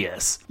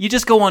notorious. You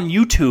just go on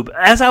YouTube.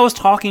 As I was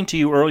talking to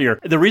you earlier,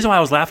 the reason why I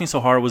was laughing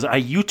so hard was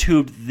I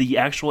YouTubed the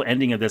actual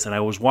ending of this, and I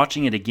was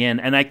watching it again,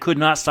 and I could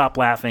not stop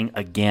laughing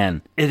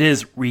again. It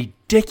is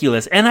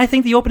ridiculous. And I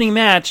think the opening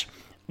match,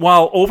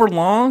 while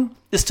overlong,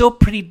 is still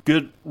pretty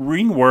good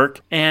ring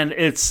work, and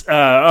it's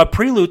a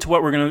prelude to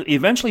what we're going to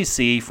eventually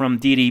see from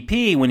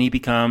DDP when he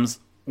becomes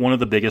one of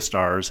the biggest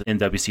stars in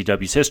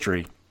WCW's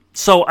history.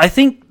 So I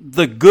think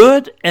the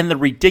good and the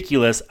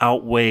ridiculous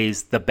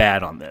outweighs the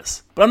bad on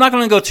this. But I'm not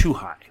going to go too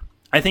high.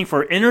 I think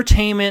for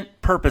entertainment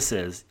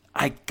purposes,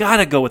 I got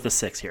to go with the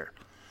 6 here.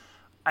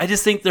 I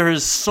just think there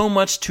is so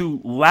much to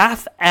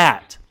laugh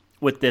at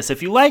with this.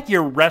 If you like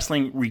your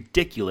wrestling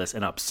ridiculous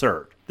and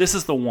absurd, this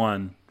is the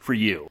one for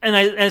you. And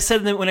I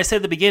said that when I said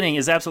at the beginning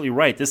is absolutely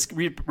right. This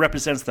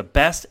represents the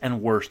best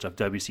and worst of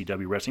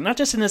WCW wrestling, not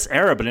just in this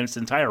era, but in its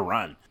entire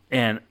run.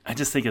 And I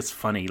just think it's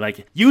funny.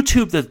 Like,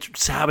 YouTube the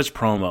Savage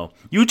promo,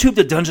 YouTube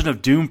the Dungeon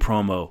of Doom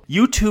promo,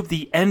 YouTube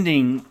the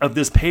ending of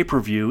this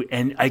pay-per-view,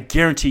 and I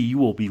guarantee you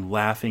will be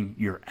laughing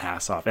your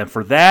ass off. And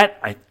for that,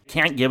 I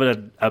can't give it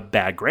a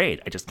bad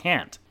grade. I just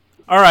can't.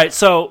 All right,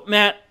 so,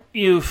 Matt,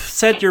 you've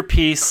said your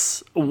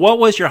piece. What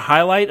was your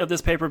highlight of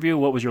this pay-per-view?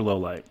 What was your low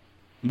light?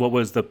 What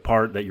was the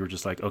part that you were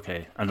just like,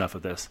 okay, enough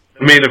of this?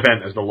 The main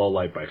event is the low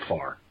light by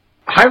far.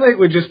 Highlight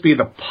would just be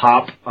the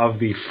pop of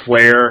the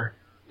Flair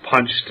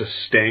punch to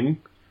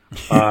Sting,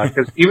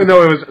 because even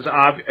though it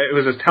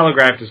was as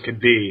telegraphed as could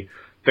be,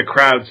 the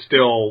crowd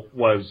still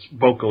was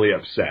vocally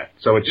upset.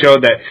 So it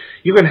showed that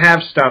you can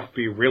have stuff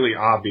be really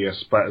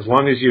obvious, but as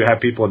long as you have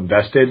people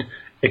invested,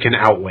 it can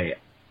outweigh it.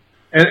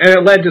 And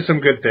it led to some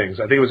good things.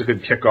 I think it was a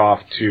good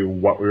kickoff to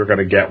what we were going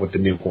to get with the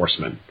New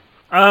Horsemen.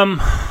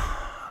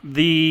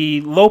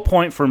 The low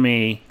point for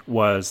me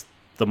was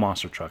the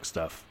monster truck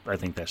stuff. I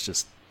think that's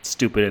just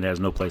stupid and has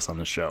no place on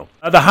the show.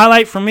 The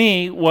highlight for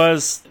me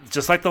was,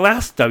 just like the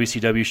last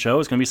WCW show,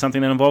 is going to be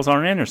something that involves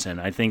Arn Anderson.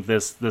 I think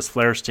this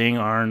Flair Sting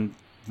Arn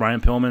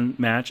Brian Pillman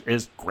match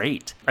is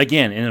great.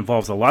 Again, it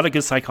involves a lot of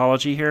good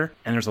psychology here,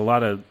 and there's a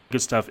lot of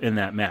good stuff in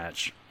that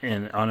match.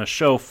 And on a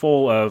show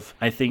full of,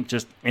 I think,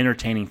 just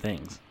entertaining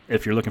things.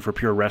 If you're looking for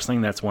pure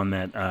wrestling, that's one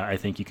that I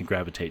think you can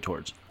gravitate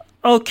towards.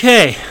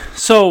 Okay,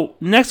 so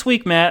next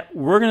week, Matt,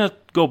 we're going to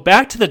go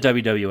back to the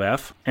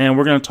WWF, and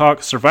we're going to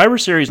talk Survivor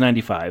Series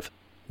 95.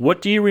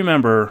 What do you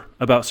remember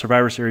about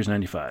Survivor Series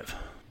 95?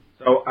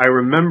 So I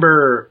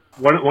remember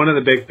one of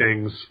the big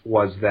things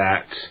was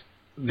that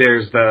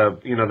there's the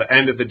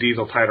end of the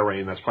Diesel title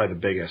reign. That's probably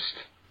the biggest.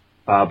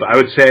 But I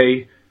would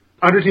say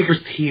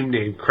Undertaker's team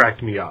name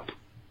cracked me up.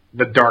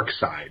 The Dark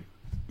Side.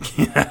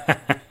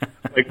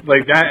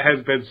 like that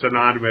has been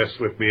synonymous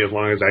with me as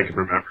long as I can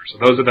remember. So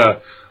those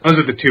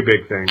are the two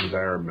big things I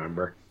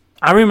remember.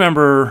 I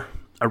remember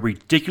a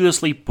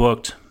ridiculously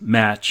booked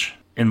match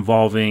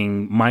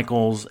involving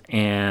Michaels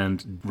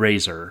and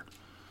Razor.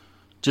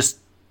 Just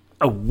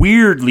a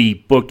weirdly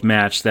booked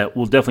match that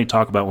we'll definitely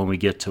talk about when we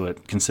get to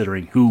it,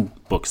 considering who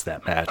books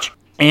that match.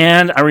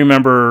 And I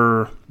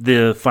remember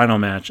the final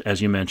match,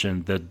 as you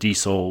mentioned, the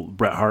Diesel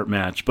Bret Hart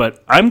match.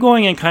 But I'm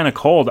going in kind of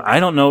cold. I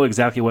don't know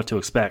exactly what to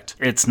expect.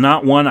 It's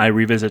not one I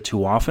revisit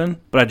too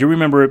often, but I do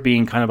remember it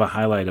being kind of a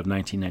highlight of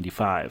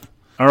 1995.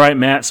 All right,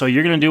 Matt, so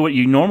you're going to do what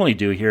you normally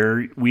do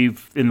here.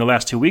 In the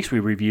last 2 weeks, we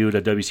reviewed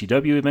a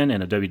WCW event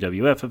and a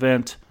WWF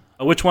event.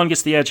 Which one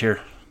gets the edge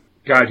here?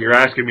 God, you're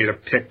asking me to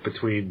pick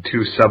between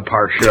two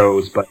subpar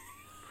shows, but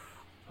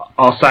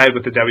I'll side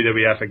with the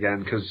WWF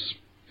again, because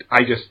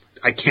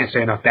I can't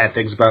say enough bad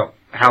things about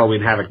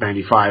Halloween Havoc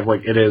 95.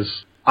 Like, it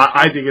is,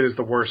 I think it is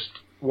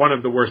one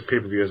of the worst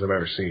pay-per-views I've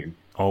ever seen.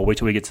 Oh, wait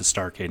till we get to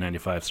Starrcade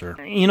 95,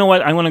 sir. You know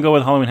what? I'm going to go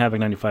with Halloween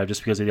Havoc 95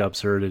 just because of the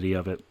absurdity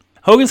of it.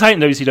 Hogan's height in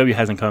WCW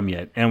hasn't come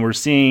yet, and we're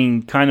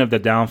seeing kind of the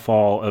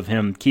downfall of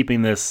him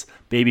keeping this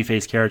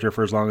babyface character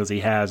for as long as he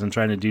has and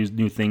trying to do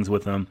new things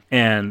with him.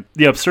 And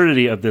the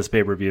absurdity of this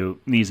pay-per-view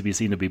needs to be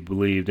seen to be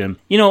believed. And,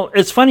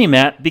 it's funny,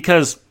 Matt,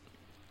 because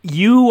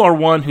you are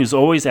one who's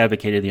always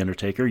advocated The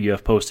Undertaker. You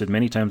have posted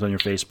many times on your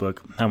Facebook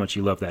how much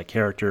you love that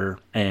character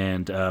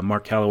and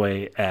Mark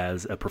Calloway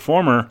as a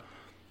performer,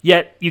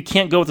 yet you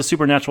can't go with the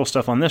supernatural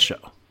stuff on this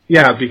show.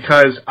 Yeah,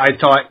 because I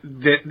thought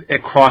that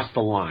it crossed the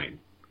line.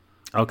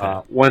 Okay.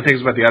 One of the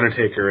things about The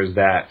Undertaker is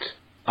that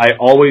I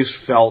always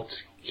felt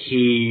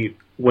he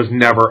was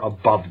never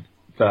above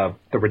the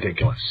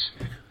ridiculous.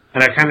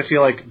 And I kind of feel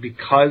like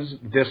because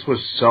this was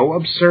so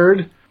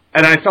absurd,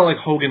 and I felt like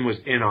Hogan was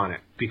in on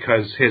it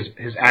because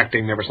his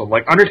acting never sold.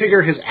 Like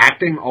Undertaker, his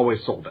acting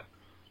always sold it.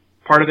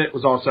 Part of it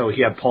was also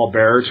he had Paul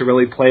Bearer to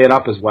really play it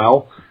up as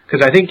well,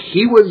 because I think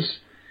he was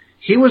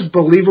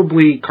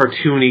believably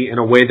cartoony in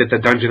a way that the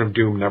Dungeon of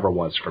Doom never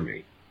was for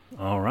me.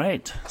 All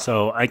right.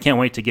 So I can't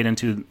wait to get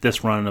into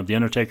this run of The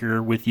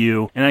Undertaker with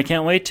you. And I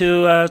can't wait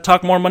to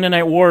talk more Monday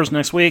Night Wars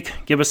next week.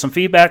 Give us some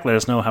feedback. Let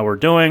us know how we're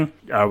doing.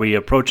 Are we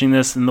approaching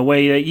this in the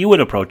way that you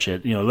would approach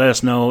it? Let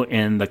us know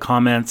in the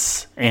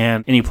comments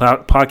and any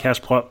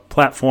podcast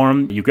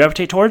platform you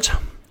gravitate towards.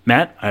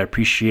 Matt, I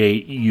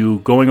appreciate you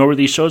going over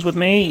these shows with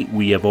me.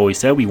 We have always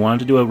said we wanted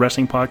to do a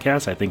wrestling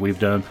podcast. I think we've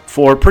done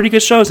 4 pretty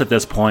good shows at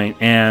this point.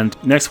 And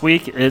next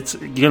week, it's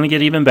going to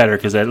get even better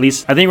because at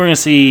least I think we're going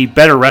to see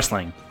better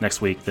wrestling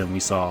next week than we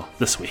saw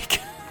this week.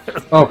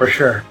 Oh, for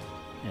sure.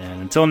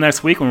 And until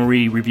next week when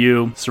we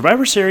review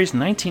Survivor Series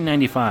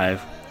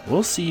 1995,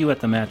 we'll see you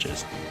at the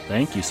matches.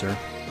 Thank you, sir.